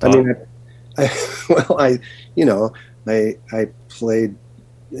 Self-taught. I mean, I played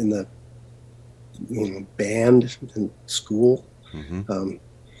in the band in school. Mm-hmm.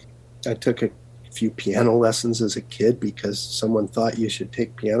 I took a few piano lessons as a kid because someone thought you should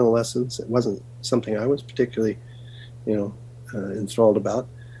take piano lessons. It wasn't something I was particularly, enthralled about.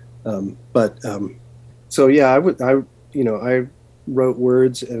 So yeah, I wrote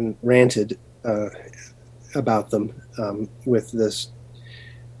words and ranted about them with this.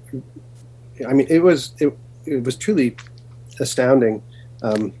 I mean, it was truly astounding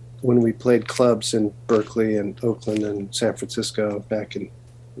when we played clubs in Berkeley and Oakland and San Francisco back in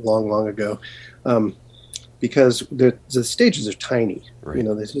long ago, because the stages are tiny. Right.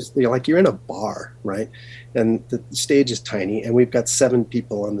 There's just like you're in a bar, right? And the stage is tiny, and we've got 7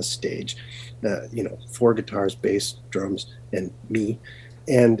 people on the stage, 4 guitars, bass, drums, and me,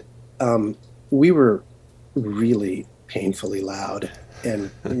 and we were really painfully loud, and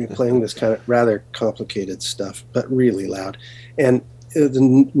we were playing this kind of rather complicated stuff, but really loud. And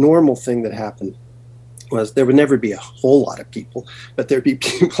the normal thing that happened was there would never be a whole lot of people, but there'd be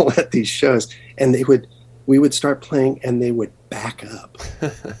people at these shows, and we would start playing, and they would back up.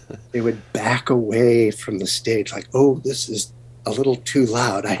 They would back away from the stage, like, oh, this is a little too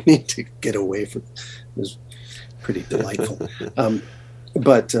loud. I need to get away from it. It was pretty delightful.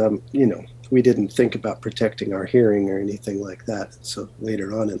 But we didn't think about protecting our hearing or anything like that. So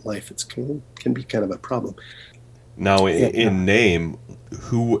later on in life, it can be kind of a problem. Now, in name,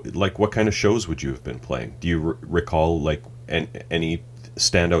 what kind of shows would you have been playing? Do you recall any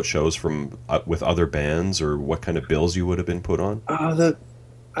standout shows from with other bands, or what kind of bills you would have been put on?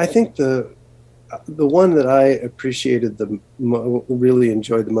 I think the one that I appreciated really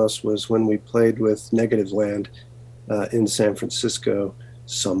enjoyed the most was when we played with Negative Land in San Francisco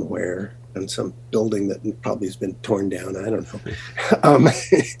somewhere, in some building that probably has been torn down. I don't know,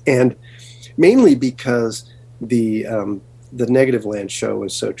 and mainly because the Negative Land show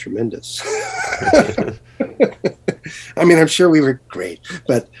was so tremendous. I mean, I'm sure we were great,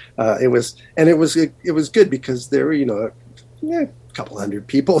 but it was good because there were a couple hundred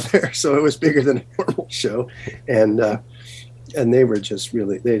people there, so it was bigger than a normal show, and they were just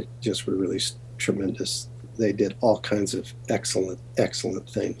really tremendous. They did all kinds of excellent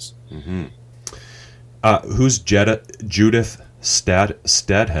things. Mm-hmm. Who's Judith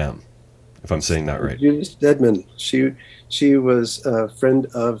Stedham, if I'm saying that right? Judith Stedman. She was a friend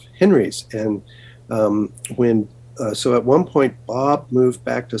of Henry's, and so at one point Bob moved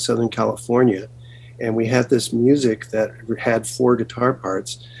back to Southern California, and we had this music that had 4 guitar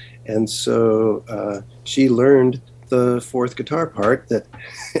parts, and so she learned the 4th guitar part and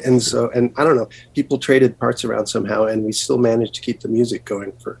I don't know, people traded parts around somehow, and we still managed to keep the music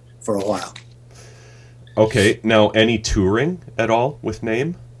going for a while. Okay, now any touring at all with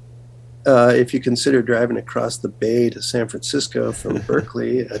Name? If you consider driving across the bay to San Francisco from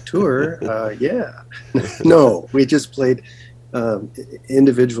Berkeley, a tour, yeah. No, we just played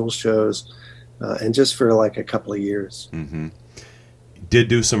individual shows, and just for like a couple of years. Mm-hmm. Did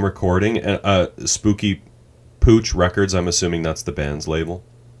do some recording. Spooky Pooch Records, I'm assuming that's the band's label?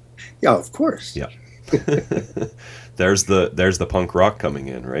 Yeah, of course. Yeah. There's the punk rock coming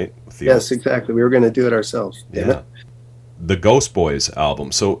in, right? Yes, exactly. We were going to do it ourselves. Yeah. The Ghost Boys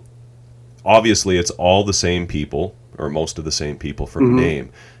album. So obviously it's all the same people, or most of the same people from Mm-hmm.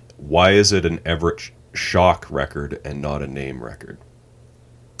 Name. Why is it an Everett Shock record and not a Name record?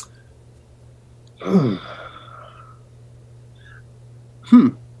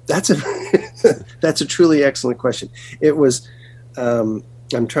 That's a truly excellent question. It was, I'm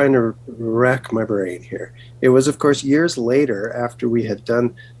trying to rack my brain here. It was, of course, years later after we had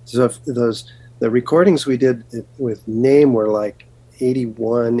done the recordings we did with Name were like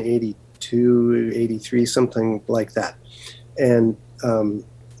 81, 82, 83, something like that. And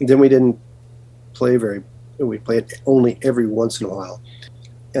then we didn't play we played only every once in a while.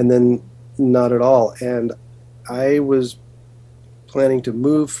 And then not at all. And I was planning to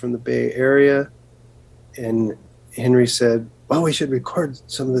move from the Bay Area, and Henry said, well, we should record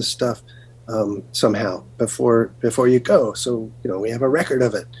some of this stuff somehow before you go. So, we have a record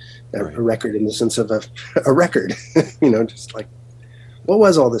of it. Right. A record in the sense of a record, just like, what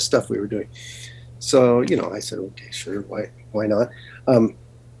was all this stuff we were doing? So, I said, okay, sure. Why not?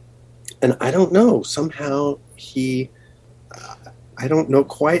 And I don't know, somehow I don't know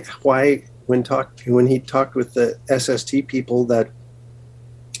quite why when he talked with the SST people that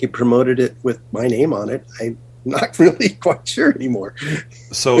he promoted it with my name on it. I'm not really quite sure anymore.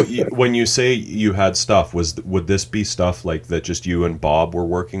 So when you say you had stuff, would this be stuff like that just you and Bob were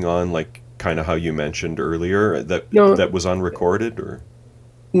working on, like kind of how you mentioned earlier, that was unrecorded? Or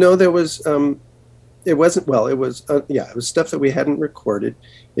no, there was it wasn't. Well, it was it was stuff that we hadn't recorded.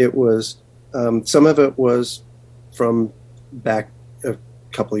 It was some of it was from back a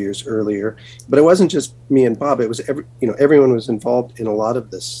couple of years earlier, but it wasn't just me and Bob. It was everyone was involved in a lot of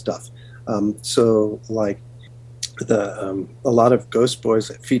this stuff. So like a lot of Ghost Boys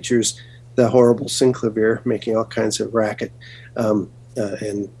that features the horrible synclavier making all kinds of racket, and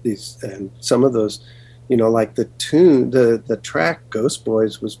some of those, like the track Ghost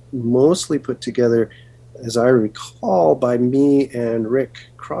Boys was mostly put together, as I recall, by me and Rick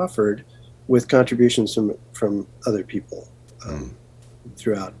Crawford, with contributions from other people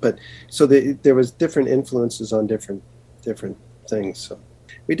throughout. But so there was different influences on different things. So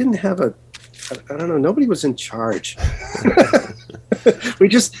we didn't have I don't know, nobody was in charge. we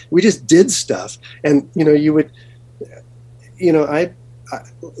just did stuff, and I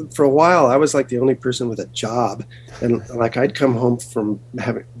for a while I was like the only person with a job, and like I'd come home from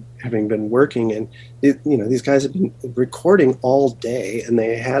having been working, and these guys had been recording all day, and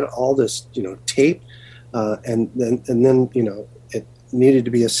they had all this tape, and then it needed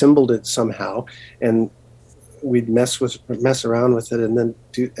to be assembled somehow, and we'd mess around with it, and then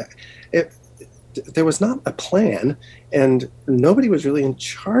do it. there was not a plan, and nobody was really in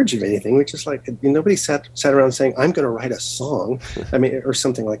charge of anything. We just like nobody sat around saying, "I'm going to write a song," I mean, or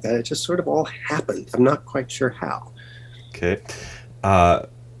something like that. It just sort of all happened. I'm not quite sure how. Okay.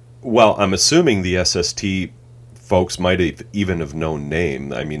 Well, I'm assuming the SST folks might have even have known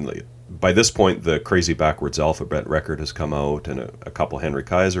name. I mean, like, by this point, the Crazy Backwards Alphabet record has come out, and a couple Henry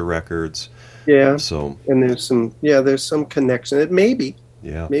Kaiser records. Yeah. So, and there's some connection. It maybe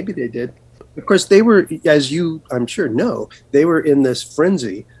they did. Of course, they were, as you, I'm sure, know, they were in this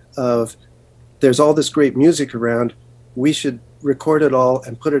frenzy of there's all this great music around. We should record it all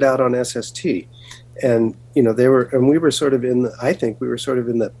and put it out on SST. And, we were sort of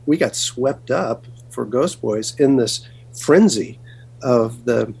we got swept up for Ghost Boys in this frenzy of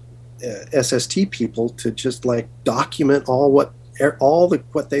the SST people to just like document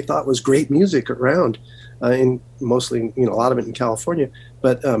what they thought was great music around, in mostly, a lot of it in California.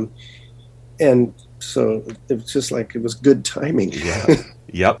 But, and so it was just like it was good timing. Yeah.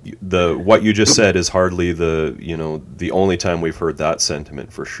 Yep. What you just said is hardly the only time we've heard that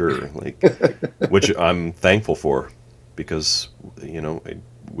sentiment for sure. Like, which I'm thankful for, because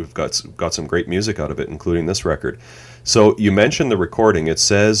we've got some great music out of it, including this record. So you mentioned the recording. It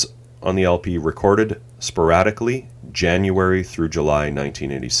says on the LP, recorded sporadically January through July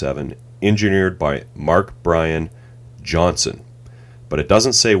 1987, engineered by Mark Bryan Johnson. But it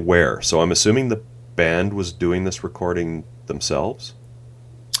doesn't say where, so I'm assuming the band was doing this recording themselves?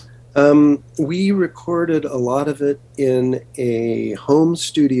 We recorded a lot of it in a home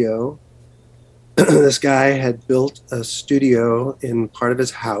studio. This guy had built a studio in part of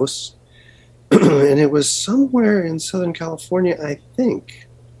his house, and it was somewhere in Southern California, I think.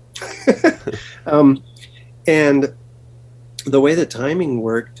 And the way the timing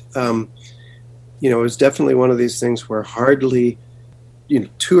worked, it was definitely one of these things where hardly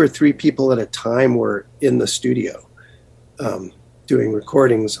 2 or 3 people at a time were in the studio, doing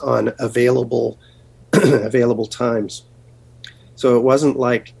recordings on available times. So it wasn't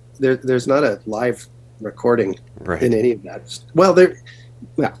like there's not a live recording in any of that. Well,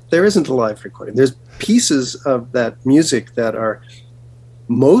 there isn't a live recording. There's pieces of that music that are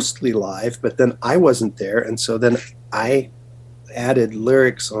mostly live, but then I wasn't there, and so then I added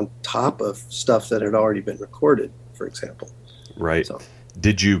lyrics on top of stuff that had already been recorded, for example. Right. So,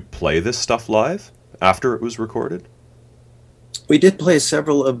 did you play this stuff live after it was recorded? We did play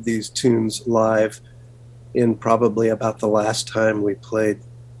several of these tunes live in probably about the last time we played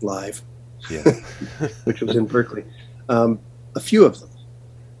live, which was in Berkeley. A few of them.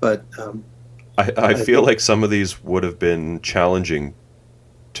 But I feel like some of these would have been challenging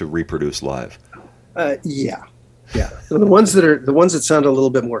to reproduce live. Yeah. So the ones that sound a little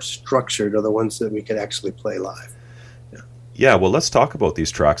bit more structured are the ones that we could actually play live. Yeah, well, let's talk about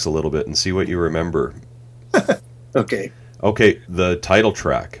these tracks a little bit and see what you remember. Okay, the title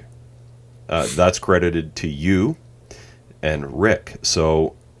track, that's credited to you and Rick.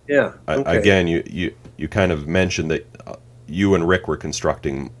 So, again, you kind of mentioned that you and Rick were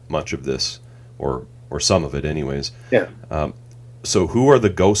constructing much of this, or some of it anyways. Yeah. So who are the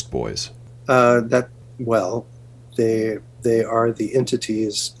Ghost Boys? They are the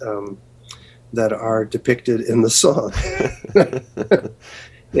entities that are depicted in the song.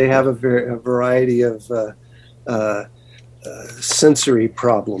 They have a variety of sensory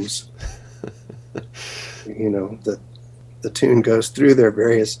problems. The tune goes through their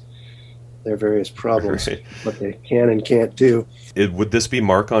various problems, what they can and can't do. Would this be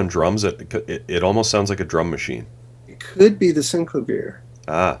Mark on drums? It almost sounds like a drum machine. It could be the synclavier.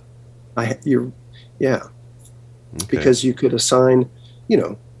 Okay. Because you could assign,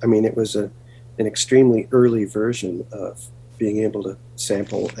 it was an extremely early version of being able to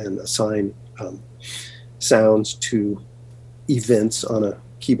sample and assign sounds to events on a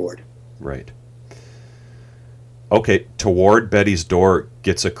keyboard. Right. Okay, Toward Betty's Door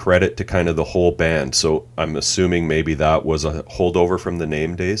gets a credit to kind of the whole band, so I'm assuming maybe that was a holdover from the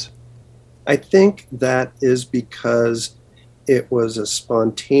Name days? I think that is because it was a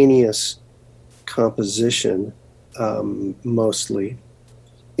spontaneous composition, mostly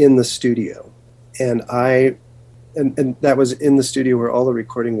in the studio, and that was in the studio where all the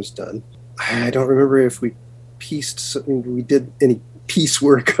recording was done. I don't remember if we did any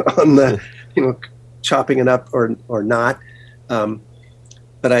piecework on the chopping it up or not,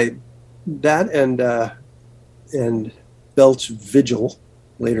 but that and Belch Vigil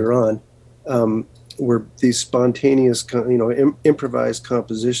later on were these spontaneous, improvised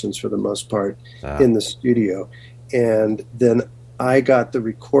compositions for the most part in the studio. And then I got the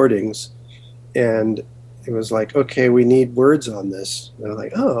recordings, and it was like, okay, we need words on this. And I'm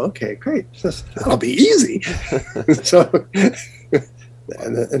like, oh, okay, great. That'll be easy. So,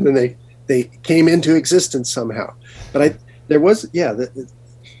 and then they came into existence somehow. But there was,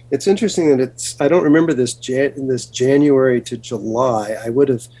 it's interesting that I don't remember this January to July.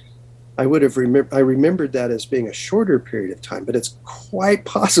 I remembered that as being a shorter period of time, but it's quite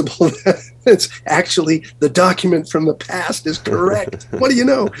possible that it's actually the document from the past is correct. What do you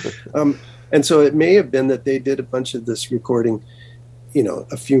know? And so it may have been that they did a bunch of this recording,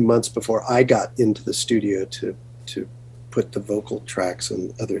 a few months before I got into the studio to put the vocal tracks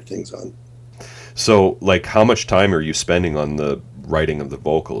and other things on. So, like, how much time are you spending on the writing of the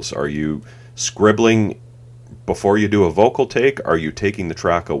vocals? Are you scribbling before you do a vocal take? Are you taking the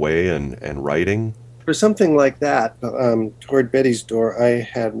track away and writing? For something like that, toward Betty's Door, I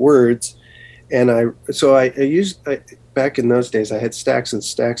had words, and I used back in those days, I had stacks and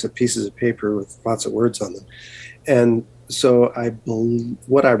stacks of pieces of paper with lots of words on them. And so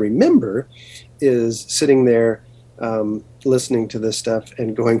what I remember is sitting there listening to this stuff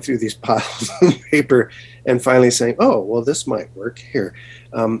and going through these piles of paper and finally saying, oh, well, this might work here.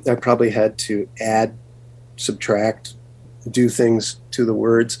 I probably had to add, subtract, do things to the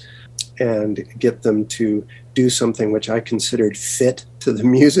words and get them to do something which I considered fit to the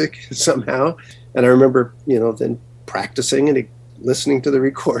music somehow. And I remember, then practicing and listening to the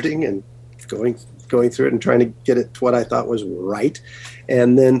recording and going through it and trying to get it to what I thought was right.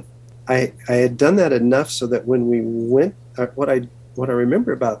 And then I had done that enough so that when we went, what I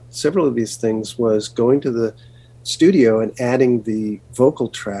remember about several of these things was going to the studio and adding the vocal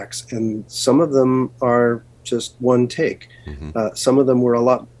tracks, and some of them are just one take. Mm-hmm. Some of them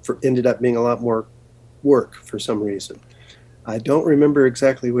were ended up being a lot more work for some reason. I don't remember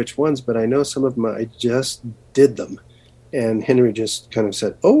exactly which ones, but I know some of them I just did them. And Henry just kind of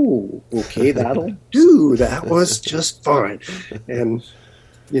said, oh, okay, that'll do. That was just fine. And,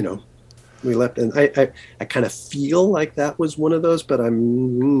 we left. And I kind of feel like that was one of those, but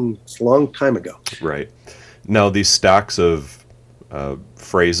it's a long time ago. Right. Now, these stacks of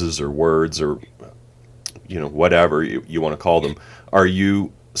phrases or words or, whatever you want to call them, are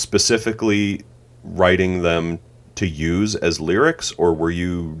you specifically writing them to use as lyrics, or were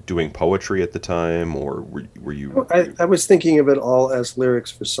you doing poetry at the time, or were you? I was thinking of it all as lyrics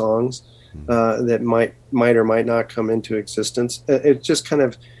for songs that might or might not come into existence. It just kind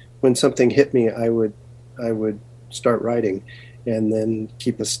of, when something hit me, I would start writing, and then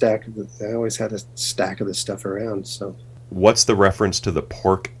keep a stack of I always had a stack of the stuff around. So, what's the reference to the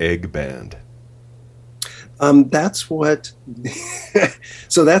Pork Egg Band? That's what.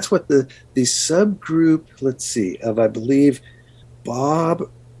 So that's what the subgroup. Let's see, of I believe Bob,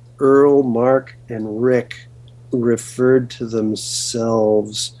 Earl, Mark, and Rick referred to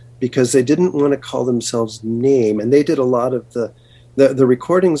themselves because they didn't want to call themselves Name, and they did a lot of the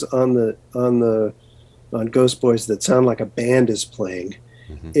recordings on Ghost Boys that sound like a band is playing.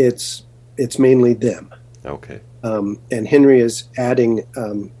 Mm-hmm. It's mainly them. Okay. And Henry is adding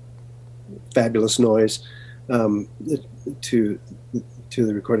fabulous noise to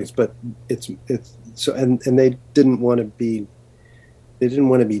the recordings, but it's so and they didn't want to be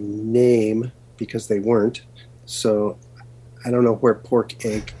Name because they weren't. So I don't know where Pork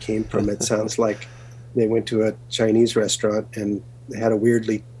Egg came from. It sounds like they went to a Chinese restaurant and they had a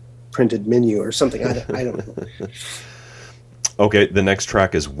weirdly printed menu or something. I don't know. Okay, the next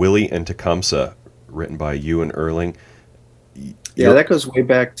track is Willie and Tecumseh, written by you and Erling. Yeah, that goes way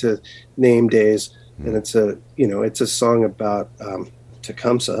back to Name days, and it's a song about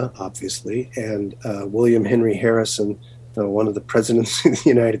Tecumseh, obviously, and William Henry Harrison, one of the presidents of the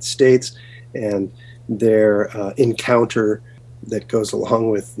United States, and their encounter that goes along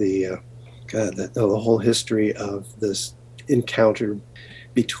with the whole history of this encounter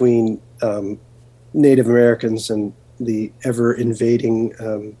between Native Americans and the ever invading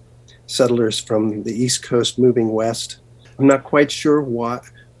settlers from the East Coast moving west. I'm not quite sure why.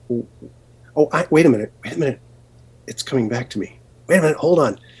 Wait a minute. It's coming back to me. Wait a minute. Hold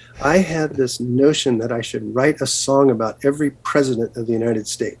on. I had this notion that I should write a song about every president of the United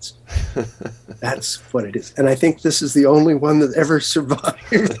States. That's what it is. And I think this is the only one that ever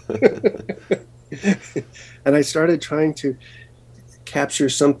survived. And I started trying to capture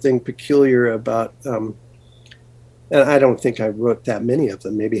something peculiar about, and I don't think I wrote that many of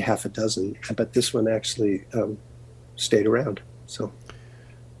them, maybe half a dozen, but this one actually stayed around. So,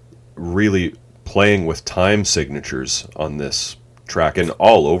 really playing with time signatures on this track and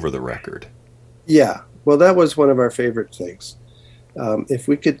all over the record. Yeah, well, that was one of our favorite things. If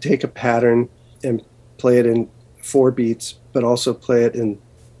we could take a pattern and play it in 4 beats, but also play it in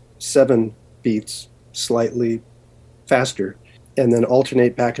 7 beats, slightly faster, and then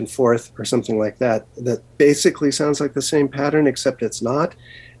alternate back and forth or something like that. That basically sounds like the same pattern, except it's not.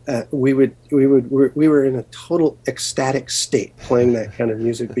 We were in a total ecstatic state playing that kind of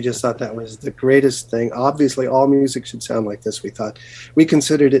music. We just thought that was the greatest thing. Obviously, all music should sound like this. We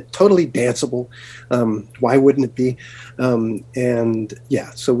considered it totally danceable. Why wouldn't it be? And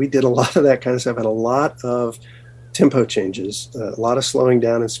yeah, so we did a lot of that kind of stuff and a lot of tempo changes, a lot of slowing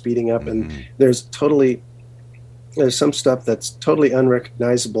down and speeding up. Mm-hmm. And there's some stuff that's totally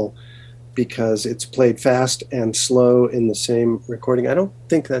unrecognizable because it's played fast and slow in the same recording. I don't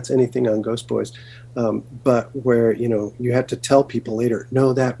think that's anything on Ghost Boys, but where, you have to tell people later,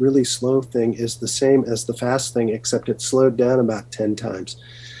 no, that really slow thing is the same as the fast thing, except it's slowed down about 10 times.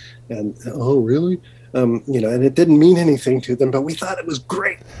 And, oh, really? And it didn't mean anything to them, but we thought it was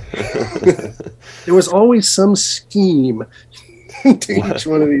great. There was always some scheme to each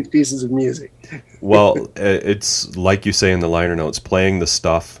one of these pieces of music. Well, it's like you say in the liner notes, playing the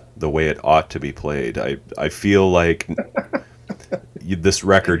stuff the way it ought to be played. I feel like this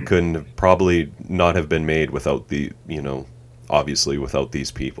record couldn't probably not have been made without obviously without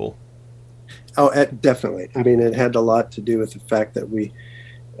these people. Oh, definitely. I mean, it had a lot to do with the fact that we,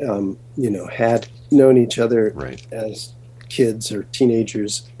 had known each other right. as kids or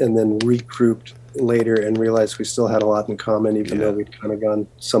teenagers, and then regrouped later and realized we still had a lot in common, even though we'd kind of gone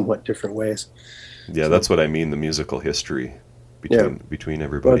somewhat different ways. Yeah, that's what I mean, the musical history between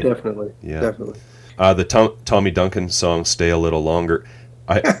everybody. Oh, definitely. Yeah. Definitely. The Tommy Duncan song, Stay a Little Longer.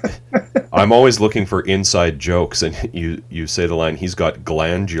 I'm always looking for inside jokes, and you say the line, he's got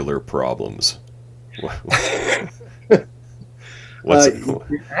glandular problems.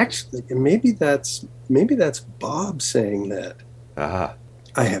 Actually, maybe that's Bob saying that. Ah.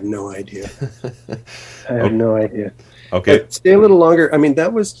 I have no idea. No idea. Okay. But Stay a Little Longer. I mean,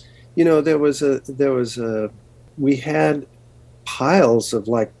 that was, we had piles of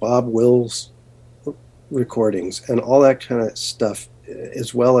like Bob Wills recordings and all that kind of stuff,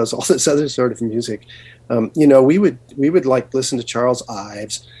 as well as all this other sort of music. We would like listen to Charles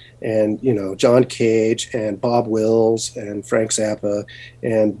Ives and, John Cage and Bob Wills and Frank Zappa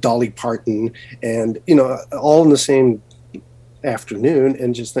and Dolly Parton and, all in the same afternoon,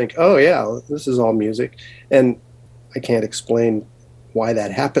 and just think, oh yeah, this is all music. And I can't explain why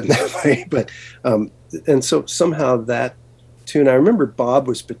that happened that way, but and so somehow that tune, I remember Bob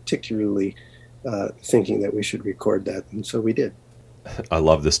was particularly thinking that we should record that, and so we did. I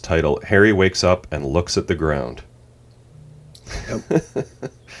love this title. Harry wakes up and looks at the ground. Yep.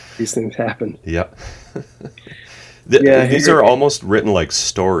 These things happen. Yeah. These are almost written like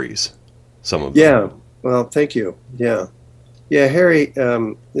stories, some of them. Yeah. Well, thank you. Yeah. Yeah, Harry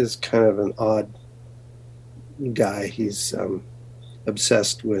is kind of an odd guy. He's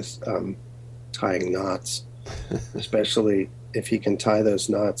obsessed with tying knots, especially if he can tie those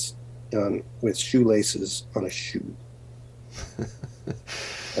knots with shoelaces on a shoe.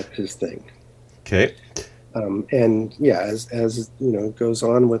 That's his thing. Okay. And yeah, as goes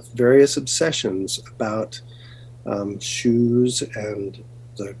on with various obsessions about shoes and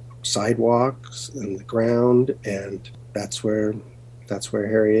the sidewalks and the ground, and that's where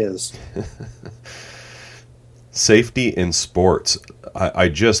Harry is. Safety in sports. I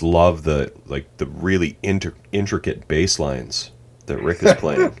just love the really intricate bass lines that Rick is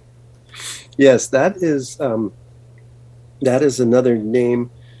playing. Yes, that is another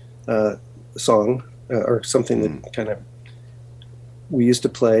name song or something that kind of we used to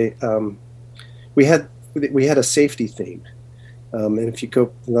play. We had a safety theme. And if you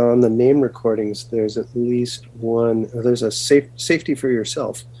go on the name recordings, there's at least one. There's a Safety for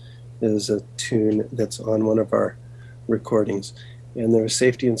Yourself is a tune that's on one of our recordings. And there was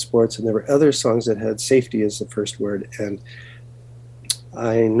Safety in Sports, and there were other songs that had safety as the first word. And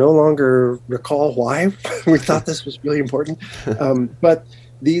I no longer recall why we thought this was really important. But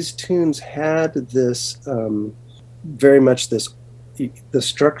these tunes had this very much the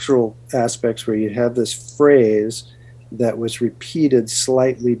structural aspects where you have this phrase that was repeated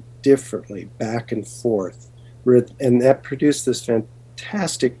slightly differently back and forth. And that produced this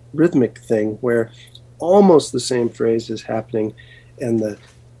fantastic rhythmic thing where almost the same phrase is happening, and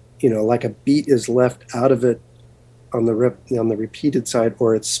like a beat is left out of it on the repeated side,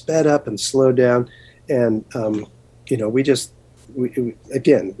 or it's sped up and slowed down. And, we just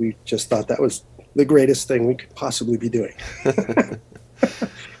thought that was the greatest thing we could possibly be doing.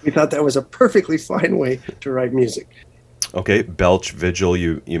 We thought that was a perfectly fine way to write music. Okay, Belch Vigil,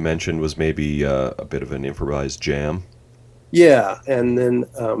 you mentioned, was maybe a bit of an improvised jam. Yeah, and then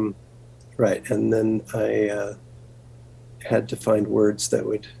I had to find words that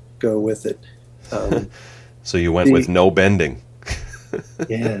would go with it. So you went with no bending.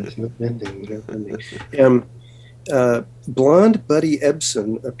 Yeah, no bending, no bending. Blonde Buddy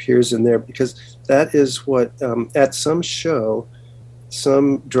Ebsen appears in there because that is what, at some show,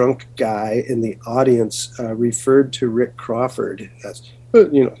 some drunk guy in the audience referred to Rick Crawford as,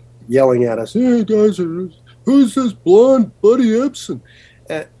 yelling at us, "Hey guys, who's this blonde Buddy Ebsen?"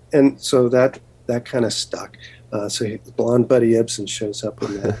 And so that kind of stuck. So blonde Buddy Ebsen shows up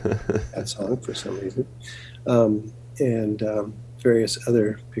in that song for some reason, and various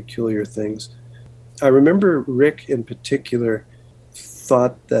other peculiar things. I remember Rick in particular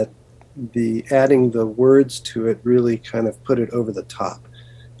thought that adding the words to it really kind of put it over the top,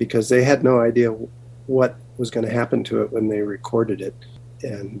 because they had no idea what was going to happen to it when they recorded it.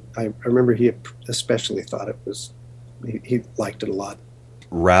 And I remember he especially thought it was, he liked it a lot.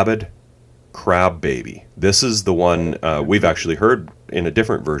 Rabid Crab Baby. This is the one we've actually heard in a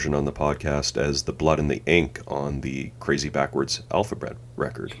different version on the podcast as the Blood and the Ink on the Crazy Backwards Alphabet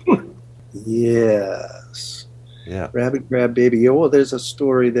record. Yes. Yeah. Rabid Crab Baby. Oh, well, there's a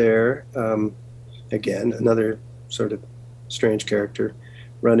story there. Again, another sort of strange character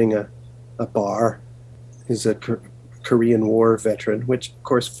running a bar. He's a Korean War veteran, which, of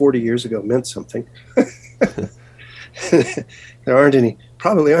course, 40 years ago meant something. There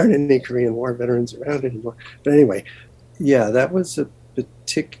probably aren't any Korean War veterans around anymore. But anyway, yeah, that was a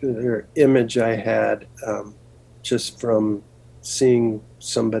particular image I had just from seeing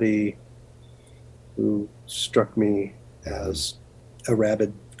somebody who struck me as a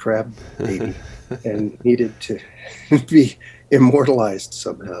rabid crab baby and needed to be immortalized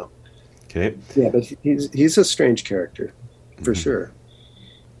somehow. Okay. Yeah, but he's a strange character for sure.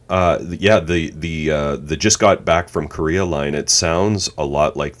 The just got back from Korea line, it sounds a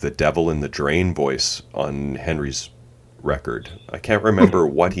lot like the Devil in the Drain voice on Henry's record. I can't remember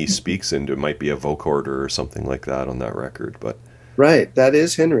what he speaks into. It might be a vocoder or something like that on that record, but right, that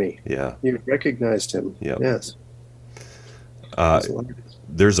is Henry. Yeah. You recognized him. Yep. Yes.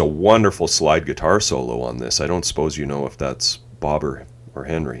 There's a wonderful slide guitar solo on this. I don't suppose you know if that's Bob or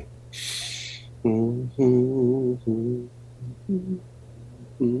Henry. I'm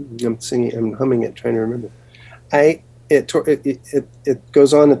humming it, trying to remember. It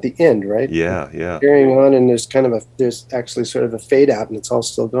goes on at the end, right? Yeah. Carrying on, and there's actually sort of a fade out, and it's all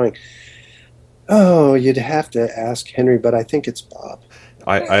still going. Oh, you'd have to ask Henry, but I think it's Bob.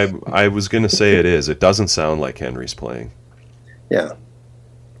 I was going to say it is. It doesn't sound like Henry's playing. Yeah.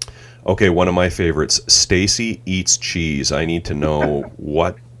 Okay, one of my favorites, Stacy Eats Cheese. I need to know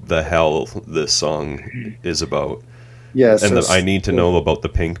what the hell this song is about. Yes. And I need to know about the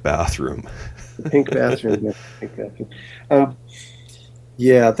pink bathroom. The pink bathroom. Yeah, pink bathroom.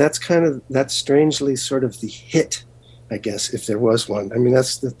 Yeah, that's strangely sort of the hit, I guess, if there was one. I mean,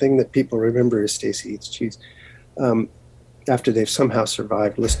 that's the thing that people remember is Stacy Eats Cheese. After they've somehow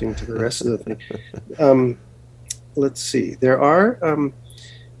survived listening to the rest of the thing. Let's see. There are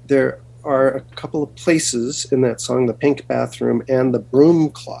a couple of places in that song, the pink bathroom and the broom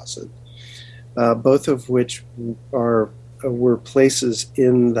closet, both of which were places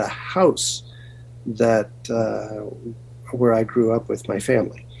in the house that where I grew up with my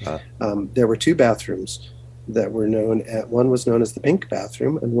family. There were two bathrooms that were one was known as the pink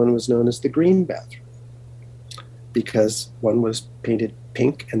bathroom and one was known as the green bathroom, because one was painted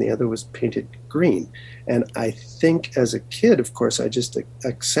pink and the other was painted green. And I think as a kid, of course, I just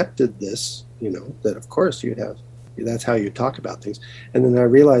accepted this, that of course that's how you talk about things. And then I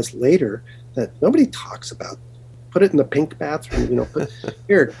realized later that nobody talks about, put it in the pink bathroom,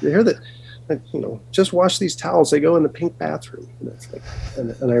 here that, just wash these towels, they go in the pink bathroom.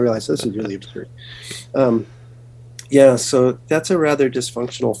 And I realized this is really absurd. So that's a rather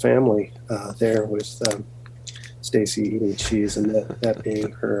dysfunctional family there with Stacy eating cheese, and that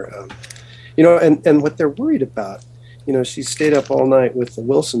being her, and what they're worried about, she stayed up all night with the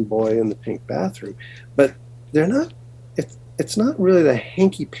Wilson boy in the pink bathroom, but they're not, it's not really the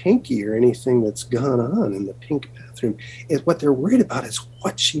hanky-panky or anything that's gone on in the pink bathroom. What they're worried about is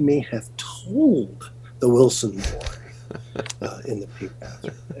what she may have told the Wilson boy in the pink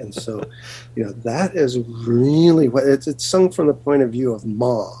bathroom. And so, that is really what it's sung from the point of view of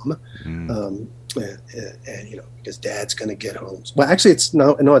mom. And because dad's going to get home. Well, actually, it's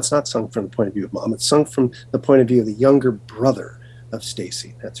not sung from the point of view of mom. It's sung from the point of view of the younger brother of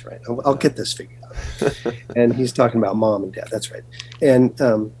Stacy. That's right. I'll get this figured out. And he's talking about mom and dad. That's right. And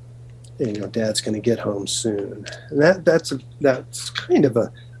dad's going to get home soon. And that's kind of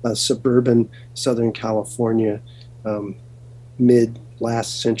a suburban Southern California, mid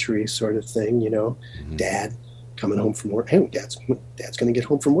last century sort of thing. Dad coming home from work. Hey, dad's going to get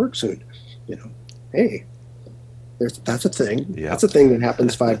home from work soon. hey, that's a thing. Yeah. That's a thing that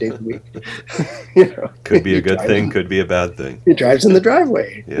happens 5 days a week. You know, Could be a he good drives thing, in- could be a bad thing. He drives in the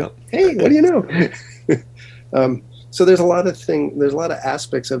driveway. Yeah. Hey, what do you know? So there's a lot of there's a lot of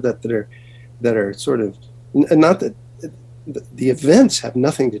aspects of that are sort of, and not that the events have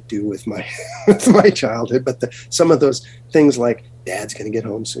nothing to do with my with my childhood, but some of those things like Dad's going to get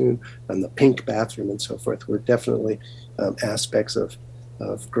home soon and the pink bathroom and so forth were definitely aspects of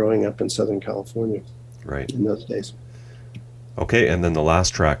growing up in Southern California Right. in those days. Okay, and then the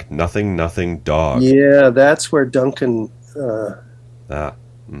last track, Nothing, Nothing, Dog. Yeah, that's where Duncan. Ah.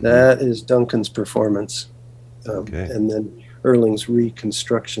 Mhm. That is Duncan's performance, Okay. and then Erling's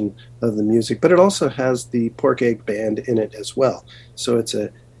reconstruction of the music. But it also has the Pork Egg Band in it as well. So it's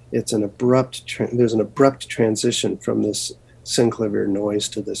an abrupt. There's an abrupt transition from this synclavier noise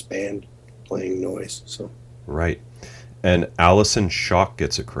to this band playing noise. So Right. And Allison Schock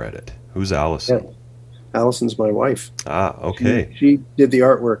gets a credit. Who's Allison? yeah, Allison's my wife. Ah, okay. She did the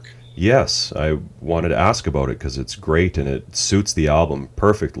artwork. Yes, I wanted to ask about it because it's great and it suits the album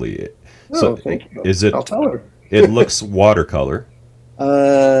perfectly. Oh, thank you. Is it? I'll tell her. It looks watercolor.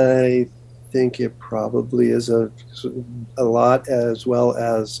 I think it probably is a lot, as well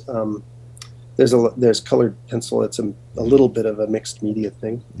as there's colored pencil. It's a little bit of a mixed media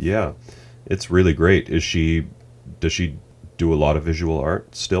thing. Yeah, it's really great. Does she do a lot of visual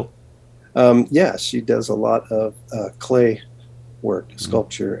art still? Yeah, she does a lot of clay work,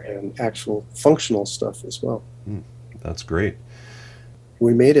 sculpture, and actual functional stuff as well. That's great.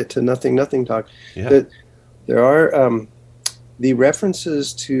 We made it to Nothing, Nothing Talk. Yeah. There are the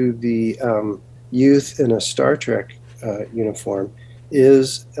references to the youth in a Star Trek uniform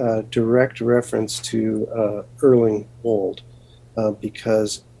is a direct reference to Erling Wold,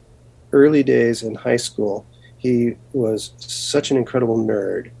 because early days in high school, he was such an incredible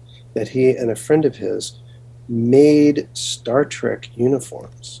nerd that he and a friend of his made Star Trek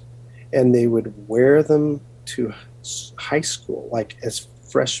uniforms, and they would wear them to high school, like as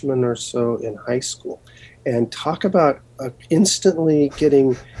freshmen or so in high school, and talk about instantly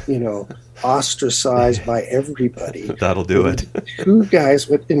getting, ostracized by everybody. That'll do it. Two guys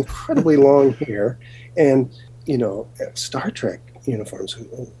with incredibly long hair and, Star Trek uniforms.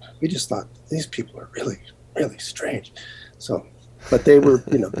 We just thought these people are really, really strange. So, but they were,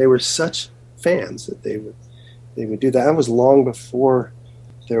 they were such fans that they would do that. That was long before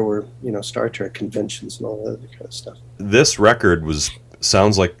there were, Star Trek conventions and all that other kind of stuff. This record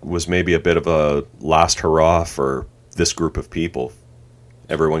sounds like was maybe a bit of a last hurrah for this group of people.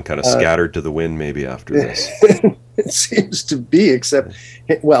 Everyone kind of scattered to the wind maybe after this. It seems to be, except,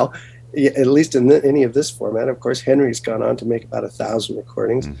 well, at least in any of this format. Of course, Henry's gone on to make about 1,000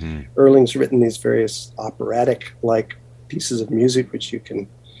 recordings. Mm-hmm. Erling's written these various operatic-like pieces of music, which you can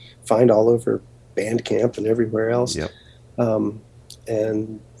find all over Bandcamp and everywhere else. Yep.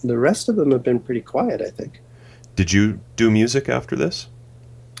 And the rest of them have been pretty quiet, I think. Did you do music after this?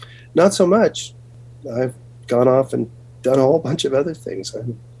 Not so much. I've gone off and done a whole bunch of other things.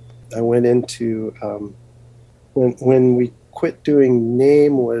 I went into when we quit doing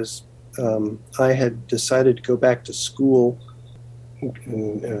Name was I had decided to go back to school,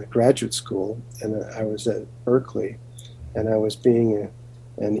 graduate school, and I was at Berkeley, and I was being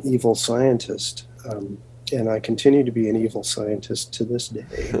an evil scientist. And I continue to be an evil scientist to this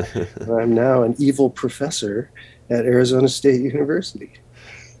day. I'm now an evil professor at Arizona State University.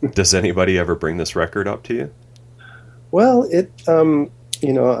 Does anybody ever bring this record up to you? Well, I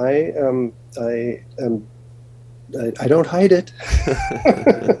don't hide it.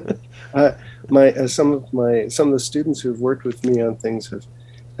 Some of the students who've worked with me on things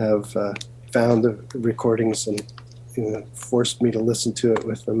have found the recordings and forced me to listen to it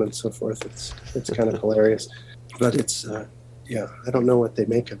with them and so forth. It's kind of hilarious, but it's I don't know what they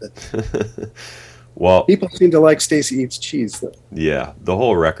make of it. Well, people seem to like Stacy Eats Cheese, though. Yeah, the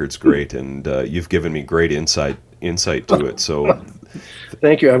whole record's great, and you've given me great insight to it. So,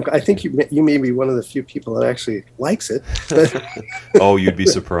 thank you. I think you may be one of the few people that actually likes it. But oh, you'd be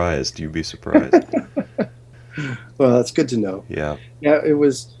surprised. You'd be surprised. Well, that's good to know. Yeah. Yeah, it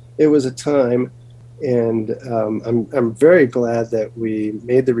was a time, and I'm very glad that we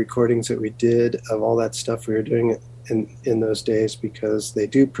made the recordings that we did of all that stuff we were doing in those days, because they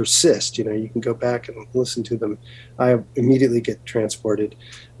do persist. You can go back and listen to them. I immediately get transported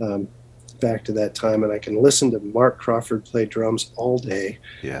back to that time, and I can listen to Mark Crawford play drums all day.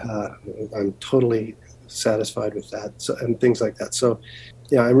 Yeah. I'm totally satisfied with that. So, and things like that. So,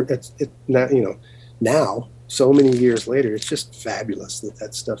 yeah, now so many years later, it's just fabulous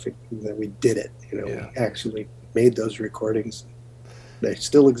that stuff that we did it. We actually made those recordings. They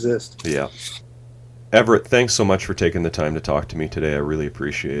still exist. Yeah. Everett, thanks so much for taking the time to talk to me today. I really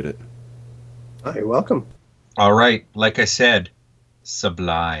appreciate it. Oh, you're welcome. All right. Like I said,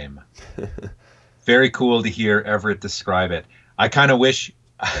 sublime. Very cool to hear Everett describe it. I kind of wish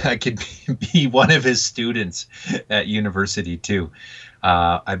I could be one of his students at university too.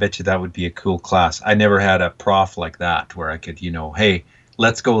 I bet you that would be a cool class. I never had a prof like that where I could, hey,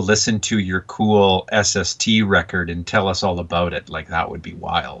 let's go listen to your cool SST record and tell us all about it. Like that would be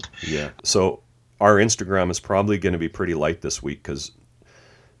wild. Yeah. So our Instagram is probably going to be pretty light this week because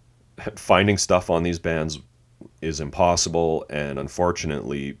finding stuff on these bands is impossible, and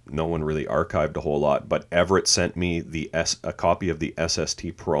unfortunately no one really archived a whole lot. But Everett sent me a copy of the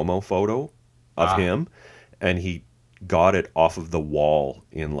SST promo photo of him, and he got it off of the wall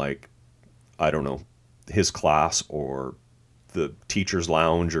in, like, I don't know, his class or the teacher's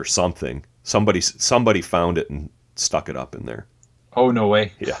lounge or something. Somebody found it and stuck it up in there. Oh, no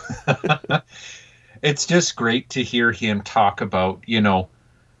way. Yeah. It's just great to hear him talk about,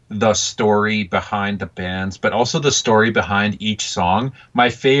 the story behind the bands, but also the story behind each song. My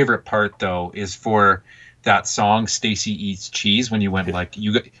favorite part, though, is for that song "Stacy Eats Cheese," when you went like,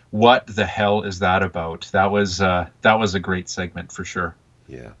 what the hell is that about? That was a great segment for sure.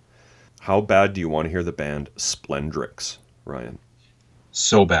 Yeah. How bad do you want to hear the band Splendrix, Ryan?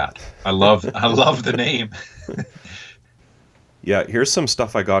 So bad. I love the name. Yeah, here's some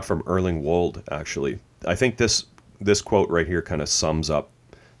stuff I got from Erling Wold, actually. I think this quote right here kind of sums up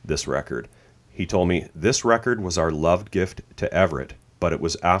this record. He told me, "This record was our loved gift to Everett, but it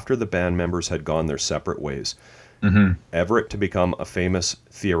was after the band members had gone their separate ways. Mm-hmm. Everett to become a famous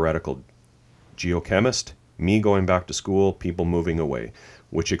theoretical geochemist, me going back to school, people moving away,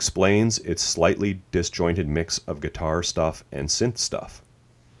 which explains its slightly disjointed mix of guitar stuff and synth stuff."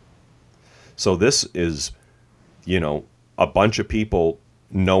 So this is, a bunch of people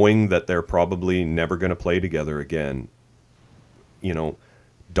knowing that they're probably never going to play together again,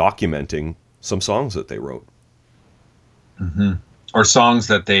 documenting some songs that they wrote. Mm-hmm. Or songs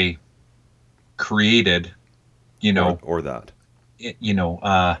that they created, or that.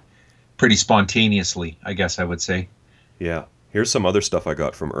 Pretty spontaneously, I guess I would say. Yeah. Here's some other stuff I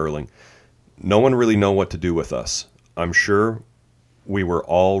got from Erling. "No one really know what to do with us. I'm sure we were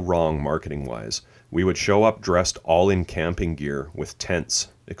all wrong marketing-wise. We would show up dressed all in camping gear with tents,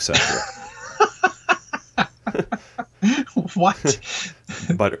 etc." What?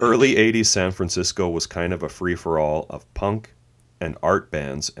 But early 80s San Francisco was kind of a free-for-all of punk and art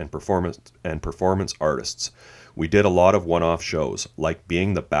bands and performance artists. We did a lot of one-off shows, like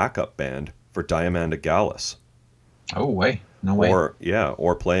being the backup band for Diamanda Gallus. Oh, way. No way.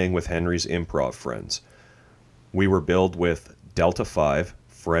 Or playing with Henry's improv friends. We were billed with Delta 5,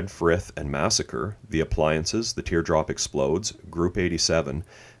 Fred Frith and Massacre, The Appliances, The Teardrop Explodes, Group 87,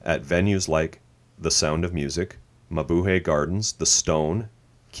 at venues like The Sound of Music, Mabuhay Gardens, The Stone,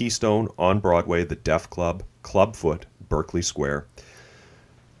 Keystone, On Broadway, The Deaf Club, Clubfoot, Berkeley Square.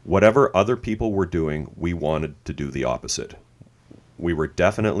 Whatever other people were doing, we wanted to do the opposite. We were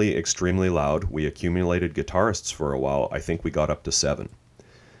definitely extremely loud. We accumulated guitarists for a while. I think we got up to 7.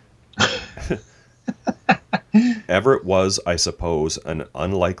 Everett was, I suppose, an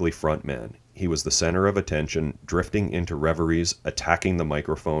unlikely frontman. He was the center of attention, drifting into reveries, attacking the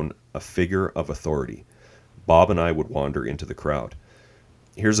microphone, a figure of authority. Bob and I would wander into the crowd.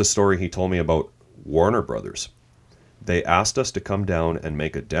 Here's a story he told me about Warner Brothers. They asked us to come down and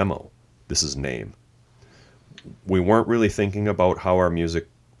make a demo. This is Name. We weren't really thinking about how our music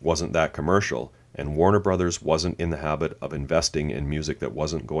wasn't that commercial, and Warner Brothers wasn't in the habit of investing in music that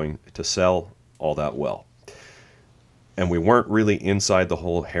wasn't going to sell all that well. And we weren't really inside the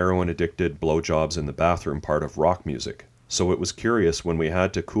whole heroin-addicted blowjobs in the bathroom part of rock music. So it was curious when we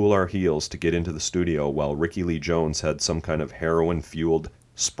had to cool our heels to get into the studio while Ricky Lee Jones had some kind of heroin-fueled,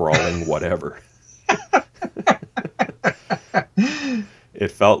 sprawling whatever. It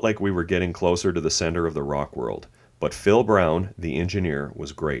felt like we were getting closer to the center of the rock world. But Phil Brown, the engineer,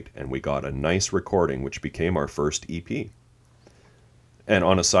 was great, and we got a nice recording which became our first EP. And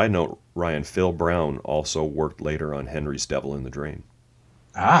on a side note, Ryan, Phil Brown also worked later on Henry's Devil in the Drain.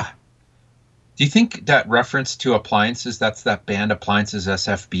 Ah. Do you think that reference to Appliances, that's that band Appliances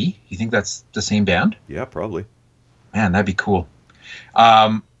SFB? You think that's the same band? Yeah, probably. Man, that'd be cool.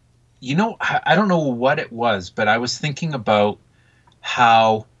 I don't know what it was, but I was thinking about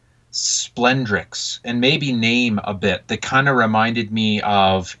how Splendrix, and maybe Name a bit, that kind of reminded me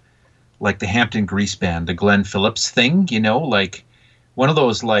of like the Hampton Grease Band, the Glenn Phillips thing, like one of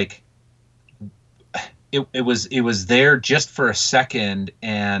those, like, it was there just for a second,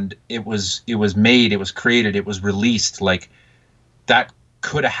 and it was created, it was released, like that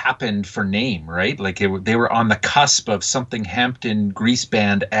could have happened for Name, right? Like they were on the cusp of something Hampton grease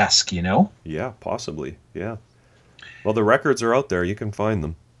band-esque, you know? Yeah, possibly. Yeah. Well, the records are out there. You can find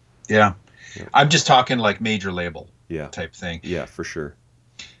them. Yeah. Yeah. I'm just talking like major label Yeah. type thing. Yeah, for sure.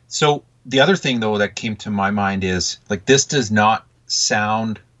 So the other thing though that came to my mind is like this does not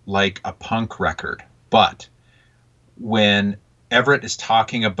sound like a punk record, but when Everett is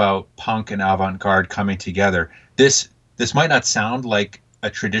talking about punk and avant-garde coming together, this might not sound like a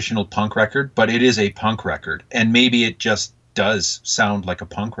traditional punk record, but it is a punk record, and maybe it just does sound like a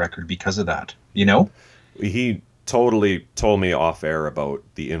punk record because of that, you know? He totally told me off air about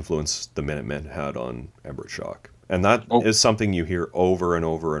the influence the Minutemen had on Everett Shock. And that is something you hear over and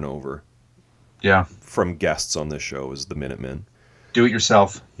over and over. Yeah. From guests on this show is the Minutemen. Do it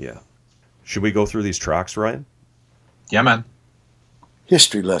yourself. Yeah. Should we go through these tracks, Ryan? Yeah, man.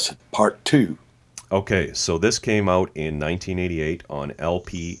 History Lesson, Part 2. Okay, so this came out in 1988 on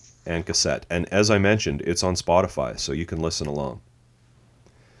LP and cassette. And as I mentioned, it's on Spotify, so you can listen along.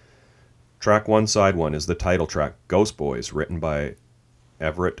 Track 1, side 1 is the title track, Ghost Boys, written by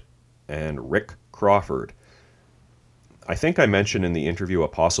Everett and Rick Crawford. I think I mentioned in the interview a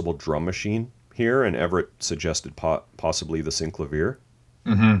possible drum machine here, and Everett suggested possibly the synclavier.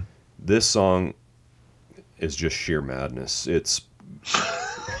 Mm-hmm. This song is just sheer madness. It's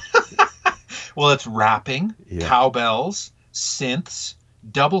well, it's rapping, Yeah. cowbells, synths,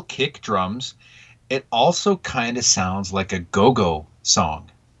 double kick drums. It also kind of sounds like a go-go song.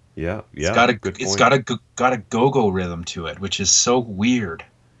 yeah. It's got a good it's point. got a go-go rhythm to it, which is so weird.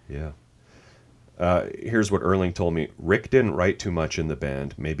 Yeah. Here's what Erling told me. Rick didn't write too much in the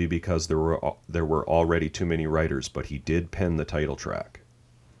band, maybe because there were already too many writers, but he did pen the title track.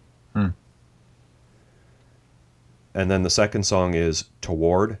 And then the second song is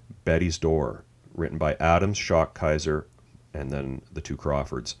Toward Betty's Door, written by Adams, Shock, Kaiser, and then the two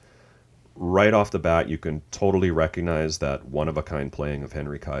Crawfords. Right off the bat, you can totally recognize that one-of-a-kind playing of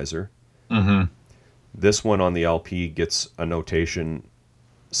Henry Kaiser. Mm-hmm. This one on the LP gets a notation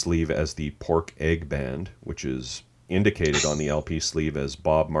sleeve as the Pork Egg Band, which is indicated on the LP sleeve as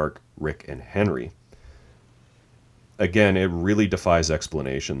Bob, Mark, Rick, and Henry. Again, it really defies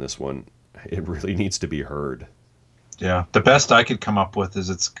explanation, this one. It really needs to be heard. Yeah, the best I could come up with is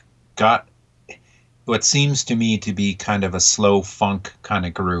it's got what seems to me to be kind of a slow funk kind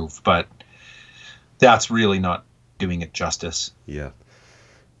of groove, but that's really not doing it justice. Yeah.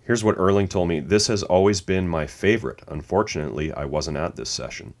 Here's what Erling told me. This has always been my favorite. Unfortunately, I wasn't at this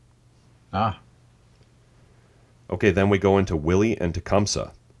session. Ah. Okay, then we go into Willie and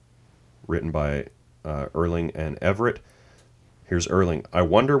Tecumseh, written by Erling and Everett. Here's Erling. I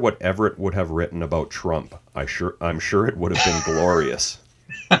wonder what Everett would have written about Trump. I'm sure it would have been glorious.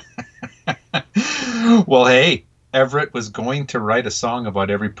 Well, hey, Everett was going to write a song about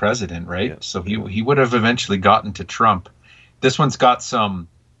every president, right? Yeah. So he would have eventually gotten to Trump. This one's got some,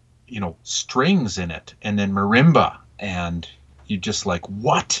 strings in it, and then marimba, and you're just like,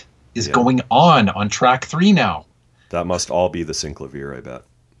 what is going on track 3 now? That must all be the synclavier, I bet.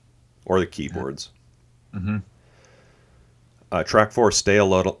 Or the keyboards. Mm-hmm. Track 4, Stay a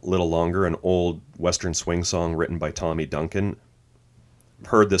Little Longer, an old Western swing song written by Tommy Duncan.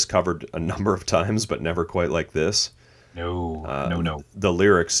 Heard this covered a number of times, but never quite like this. No. The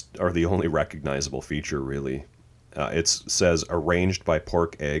lyrics are the only recognizable feature, really. It says, arranged by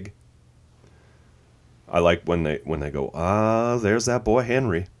Pork Egg. I like when they go, there's that boy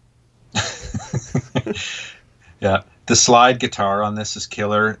Henry. Yeah, the slide guitar on this is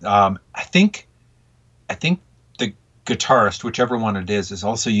killer. I think the guitarist, whichever one it is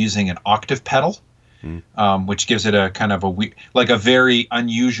also using an octave pedal, which gives it a kind of a very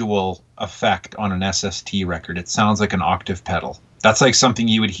unusual effect on an SST record. It sounds like an octave pedal. That's like something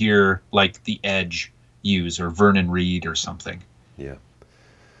you would hear like The Edge use or Vernon Reid or something. Yeah.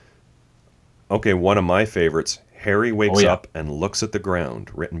 Okay, one of my favorites, Harry Wakes Up and Looks at the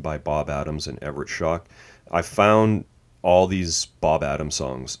Ground, written by Bob Adams and Everett Shock. I found all these Bob Adams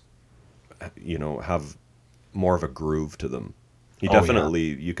songs, have more of a groove to them.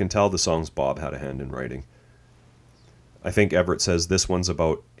 You can tell the songs Bob had a hand in writing. I think Everett says this one's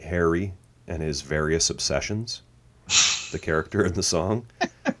about Harry and his various obsessions, the character in the song.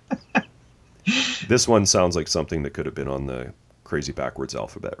 This one sounds like something that could have been on the Crazy Backwards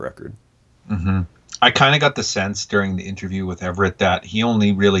Alphabet record. Mm-hmm. I kind of got the sense during the interview with Everett that he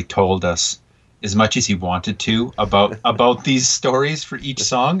only really told us as much as he wanted to about these stories for each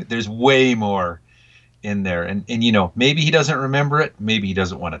song. There's way more in there, and maybe he doesn't remember it, maybe he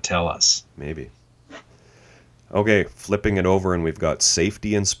doesn't want to tell us. Maybe. Okay, flipping it over, and we've got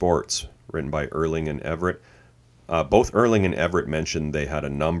Safety in Sports, written by Erling and Everett. Both Erling and Everett mentioned they had a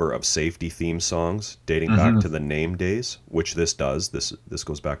number of safety theme songs dating back to the Name days, which this does. This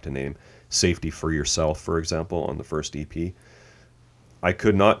goes back to Name. Safety for Yourself, for example, on the first EP. I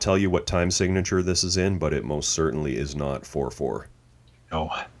could not tell you what time signature this is in, but it most certainly is not 4/4.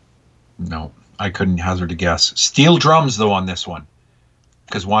 No, I couldn't hazard a guess. Steel drums, though, on this one.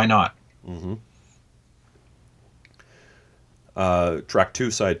 Because why not? Mm-hmm. Track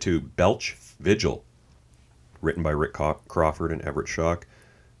 2, side 2, Belch Vigil, written by Rick Crawford and Everett Schock.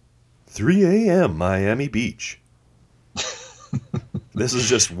 3 a.m. Miami Beach. This is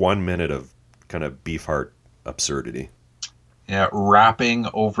just 1 minute of kind of Beefheart absurdity. Yeah, rapping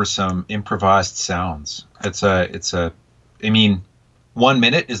over some improvised sounds. I mean, 1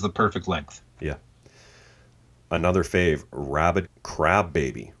 minute is the perfect length. Yeah. Another fave, Rabid Crab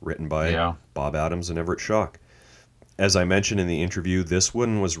Baby, written by Bob Adams and Everett Schock. As I mentioned in the interview, this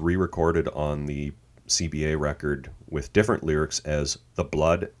one was re-recorded on the CBA record with different lyrics as The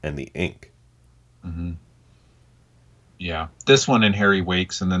Blood and the Ink. Mm-hmm. Yeah, this one and Harry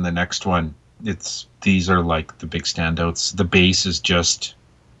Wakes, and then the next one, these are like the big standouts. The bass is just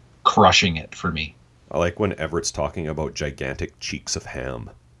crushing it for me. I like when Everett's talking about gigantic cheeks of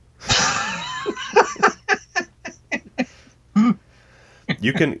ham.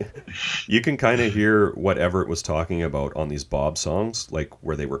 You can kind of hear what Everett was talking about on these Bob songs, like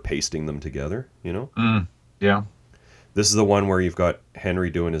where they were pasting them together, you know? Yeah. This is the one where you've got Henry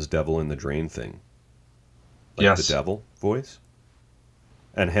doing his devil in the drain thing. Like yes. The devil voice.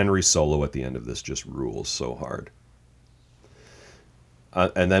 And Henry's solo at the end of this just rules so hard.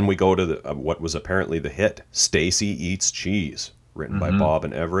 And then we go to what was apparently the hit, Stacy Eats Cheese, written by Bob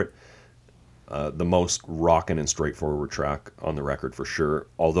and Everett. The most rockin' and straightforward track on the record for sure,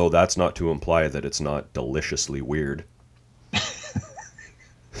 although that's not to imply that it's not deliciously weird.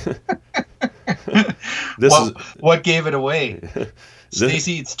 What gave it away?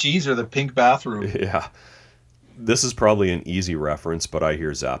 Stacy Eats Cheese or the pink bathroom? Yeah. This is probably an easy reference, but I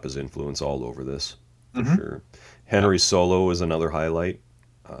hear Zappa's influence all over this, for sure. Henry's solo is another highlight.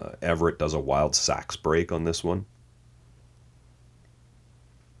 Everett does a wild sax break on this one.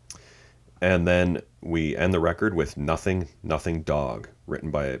 And then we end the record with Nothing, Nothing Dog,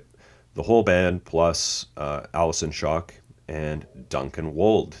 written by the whole band, plus Alison Schock and Duncan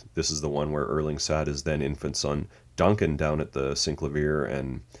Wold. This is the one where Erling sat his then infant son, Duncan, down at the Synclavier,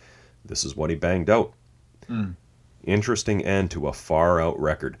 and this is what he banged out. Interesting end to a far-out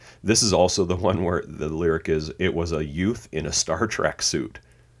record. This is also the one where the lyric is, it was a youth in a Star Trek suit.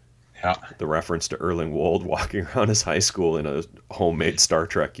 Yeah. The reference to Erling Wold walking around his high school in a homemade Star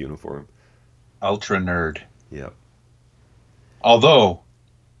Trek uniform. Ultra nerd. Yep. Although,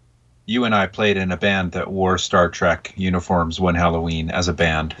 you and I played in a band that wore Star Trek uniforms one Halloween as a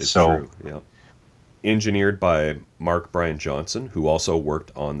band. It's true, yeah. Engineered by Mark Brian Johnson, who also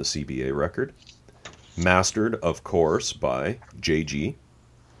worked on the CBA record. Mastered, of course, by JG.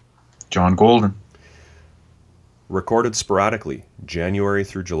 John Golden. Recorded sporadically, January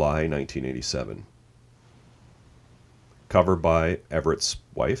through July 1987. Cover by Everett's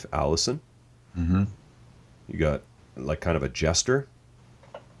wife, Allison. You got like kind of a jester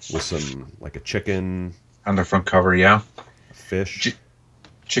with some, like a chicken. On the front cover, yeah. Fish.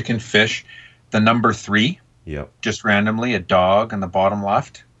 Chicken fish. The number 3. Yep. Just randomly, a dog on the bottom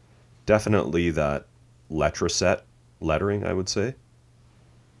left. Definitely that Letraset lettering, I would say.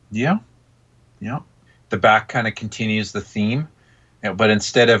 Yeah. Yeah. The back kind of continues the theme, but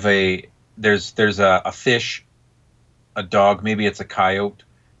instead of there's a fish, a dog, maybe it's a coyote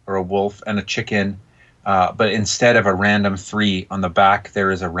or a wolf, and a chicken, but instead of a random 3 on the back,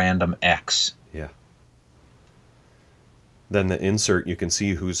 there is a random X. Yeah. Then the insert, you can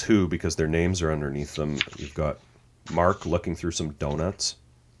see who's who because their names are underneath them. You've got Mark looking through some donuts.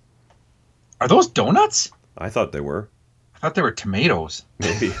 Are those donuts? I thought they were. I thought they were tomatoes.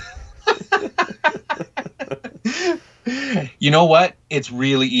 Maybe. You know what? It's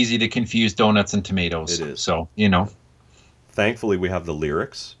really easy to confuse donuts and tomatoes. It is. So, you know. Thankfully, we have the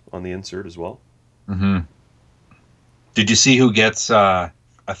lyrics on the insert as well. Did you see who gets a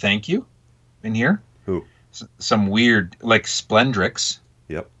thank you in here? Who? Some weird, like Splendrix.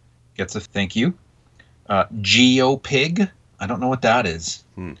 Yep. Gets a thank you. Geopig. I don't know what that is.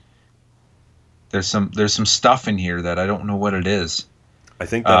 There's some stuff in here that I don't know what it is. I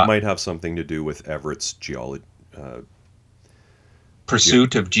think that might have something to do with Everett's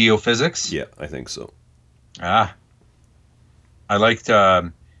pursuit of geophysics. Yeah, I think so. I liked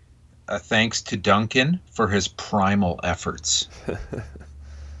thanks to Duncan for his primal efforts.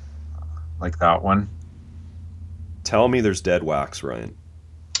 Like that one. Tell me there's dead wax, Ryan.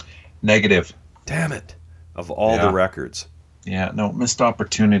 Negative. Damn it. Of all the records. Yeah, no, missed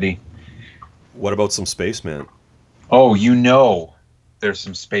opportunity. What about some Spaceman? Oh, there's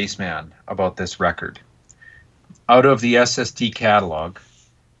some Spaceman about this record. Out of the SST catalog,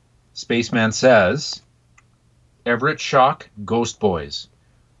 Spaceman says, Everett Shock, Ghost Boys.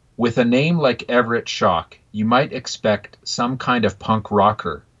 With a name like Everett Shock, you might expect some kind of punk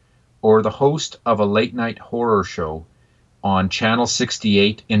rocker or the host of a late-night horror show on Channel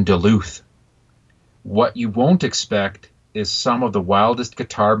 68 in Duluth. What you won't expect is some of the wildest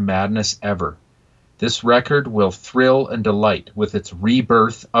guitar madness ever. This record will thrill and delight with its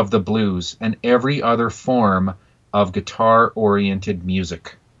rebirth of the blues and every other form of guitar-oriented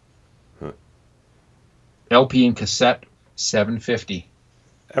music. LP and cassette, $7.50.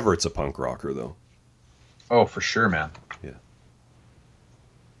 Everett's a punk rocker, though. Oh, for sure, man. Yeah.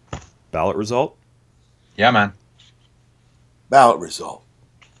 Ballot result? Yeah, man. Ballot result.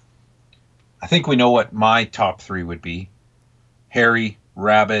 I think we know what my top three would be. Harry,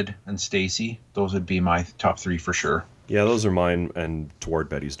 Rabid, and Stacy. Those would be my top three for sure. Yeah, those are mine, and Toward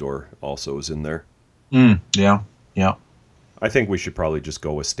Betty's Door also is in there. Yeah. I think we should probably just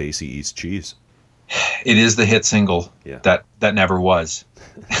go with Stacy Eats Cheese. It is the hit single that never was.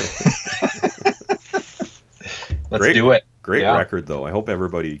 Let's do it. Great record, though. I hope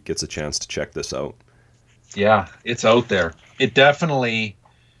everybody gets a chance to check this out. Yeah, it's out there. It definitely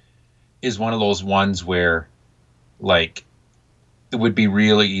is one of those ones where, like, it would be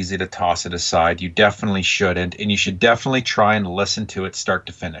really easy to toss it aside. You definitely shouldn't, and you should definitely try and listen to it start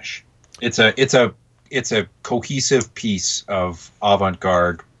to finish. It's a cohesive piece of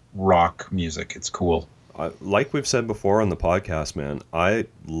avant-garde rock music. It's cool. Like we've said before on the podcast, man, I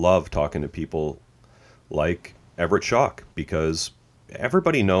love talking to people like Everett Shock because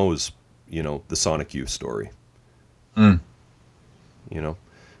everybody knows, the Sonic Youth story. But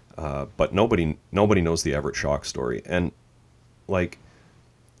nobody knows the Everett Shock story. And, like,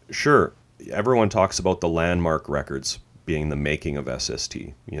 sure, everyone talks about the landmark records being the making of SST,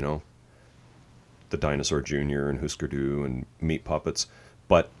 the Dinosaur Jr. and Husker Du and Meat Puppets.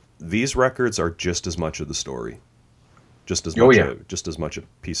 But these records are just as much of the story. Just as much a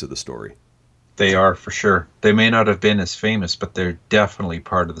piece of the story. They are, for sure. They may not have been as famous, but they're definitely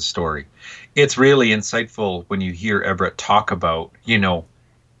part of the story. It's really insightful when you hear Everett talk about,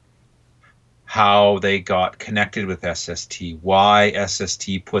 how they got connected with SST, why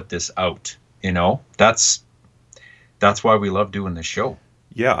SST put this out. That's why we love doing this show.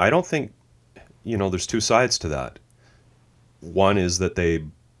 Yeah, I don't think, there's two sides to that. One is that they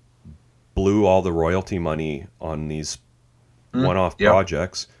blew all the royalty money on these one-off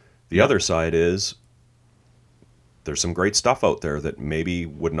projects. The other side is there's some great stuff out there that maybe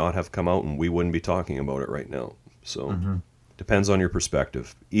would not have come out and we wouldn't be talking about it right now. So depends on your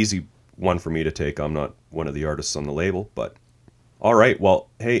perspective. Easy one for me to take. I'm not one of the artists on the label, but all right. Well,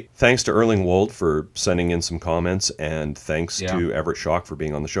 hey, thanks to Erling Wold for sending in some comments, and thanks to Everett Shock for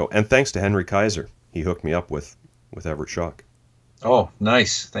being on the show, and thanks to Henry Kaiser. He hooked me up with Everett Shock. Oh,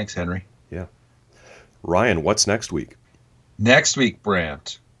 nice. Thanks, Henry. Yeah. Ryan, what's next week? Next week,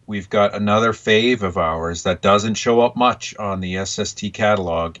 Brant, we've got another fave of ours that doesn't show up much on the SST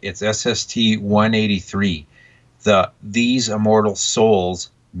catalog. It's SST 183, the These Immortal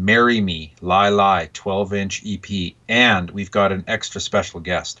Souls Marry Me, Lie Lie 12-inch EP, and we've got an extra special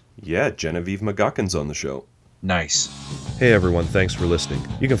guest. Yeah, Genevieve McGuckin's on the show. Nice. Hey everyone, thanks for listening.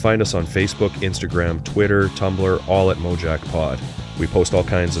 You can find us on Facebook, Instagram, Twitter, Tumblr, all at Mojack Pod. We post all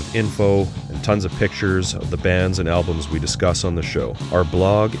kinds of info and tons of pictures of the bands and albums we discuss on the show. Our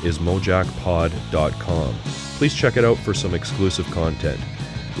blog is mojackpod.com. Please check it out for some exclusive content.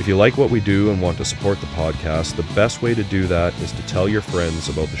 If you like what we do and want to support the podcast, the best way to do that is to tell your friends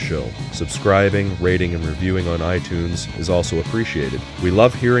about the show. Subscribing, rating, and reviewing on iTunes is also appreciated. We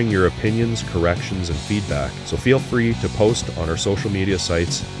love hearing your opinions, corrections, and feedback, so feel free to post on our social media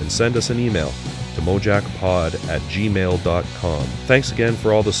sites and send us an email to mojackpod@gmail.com. Thanks again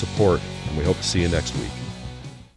for all the support, and we hope to see you next week.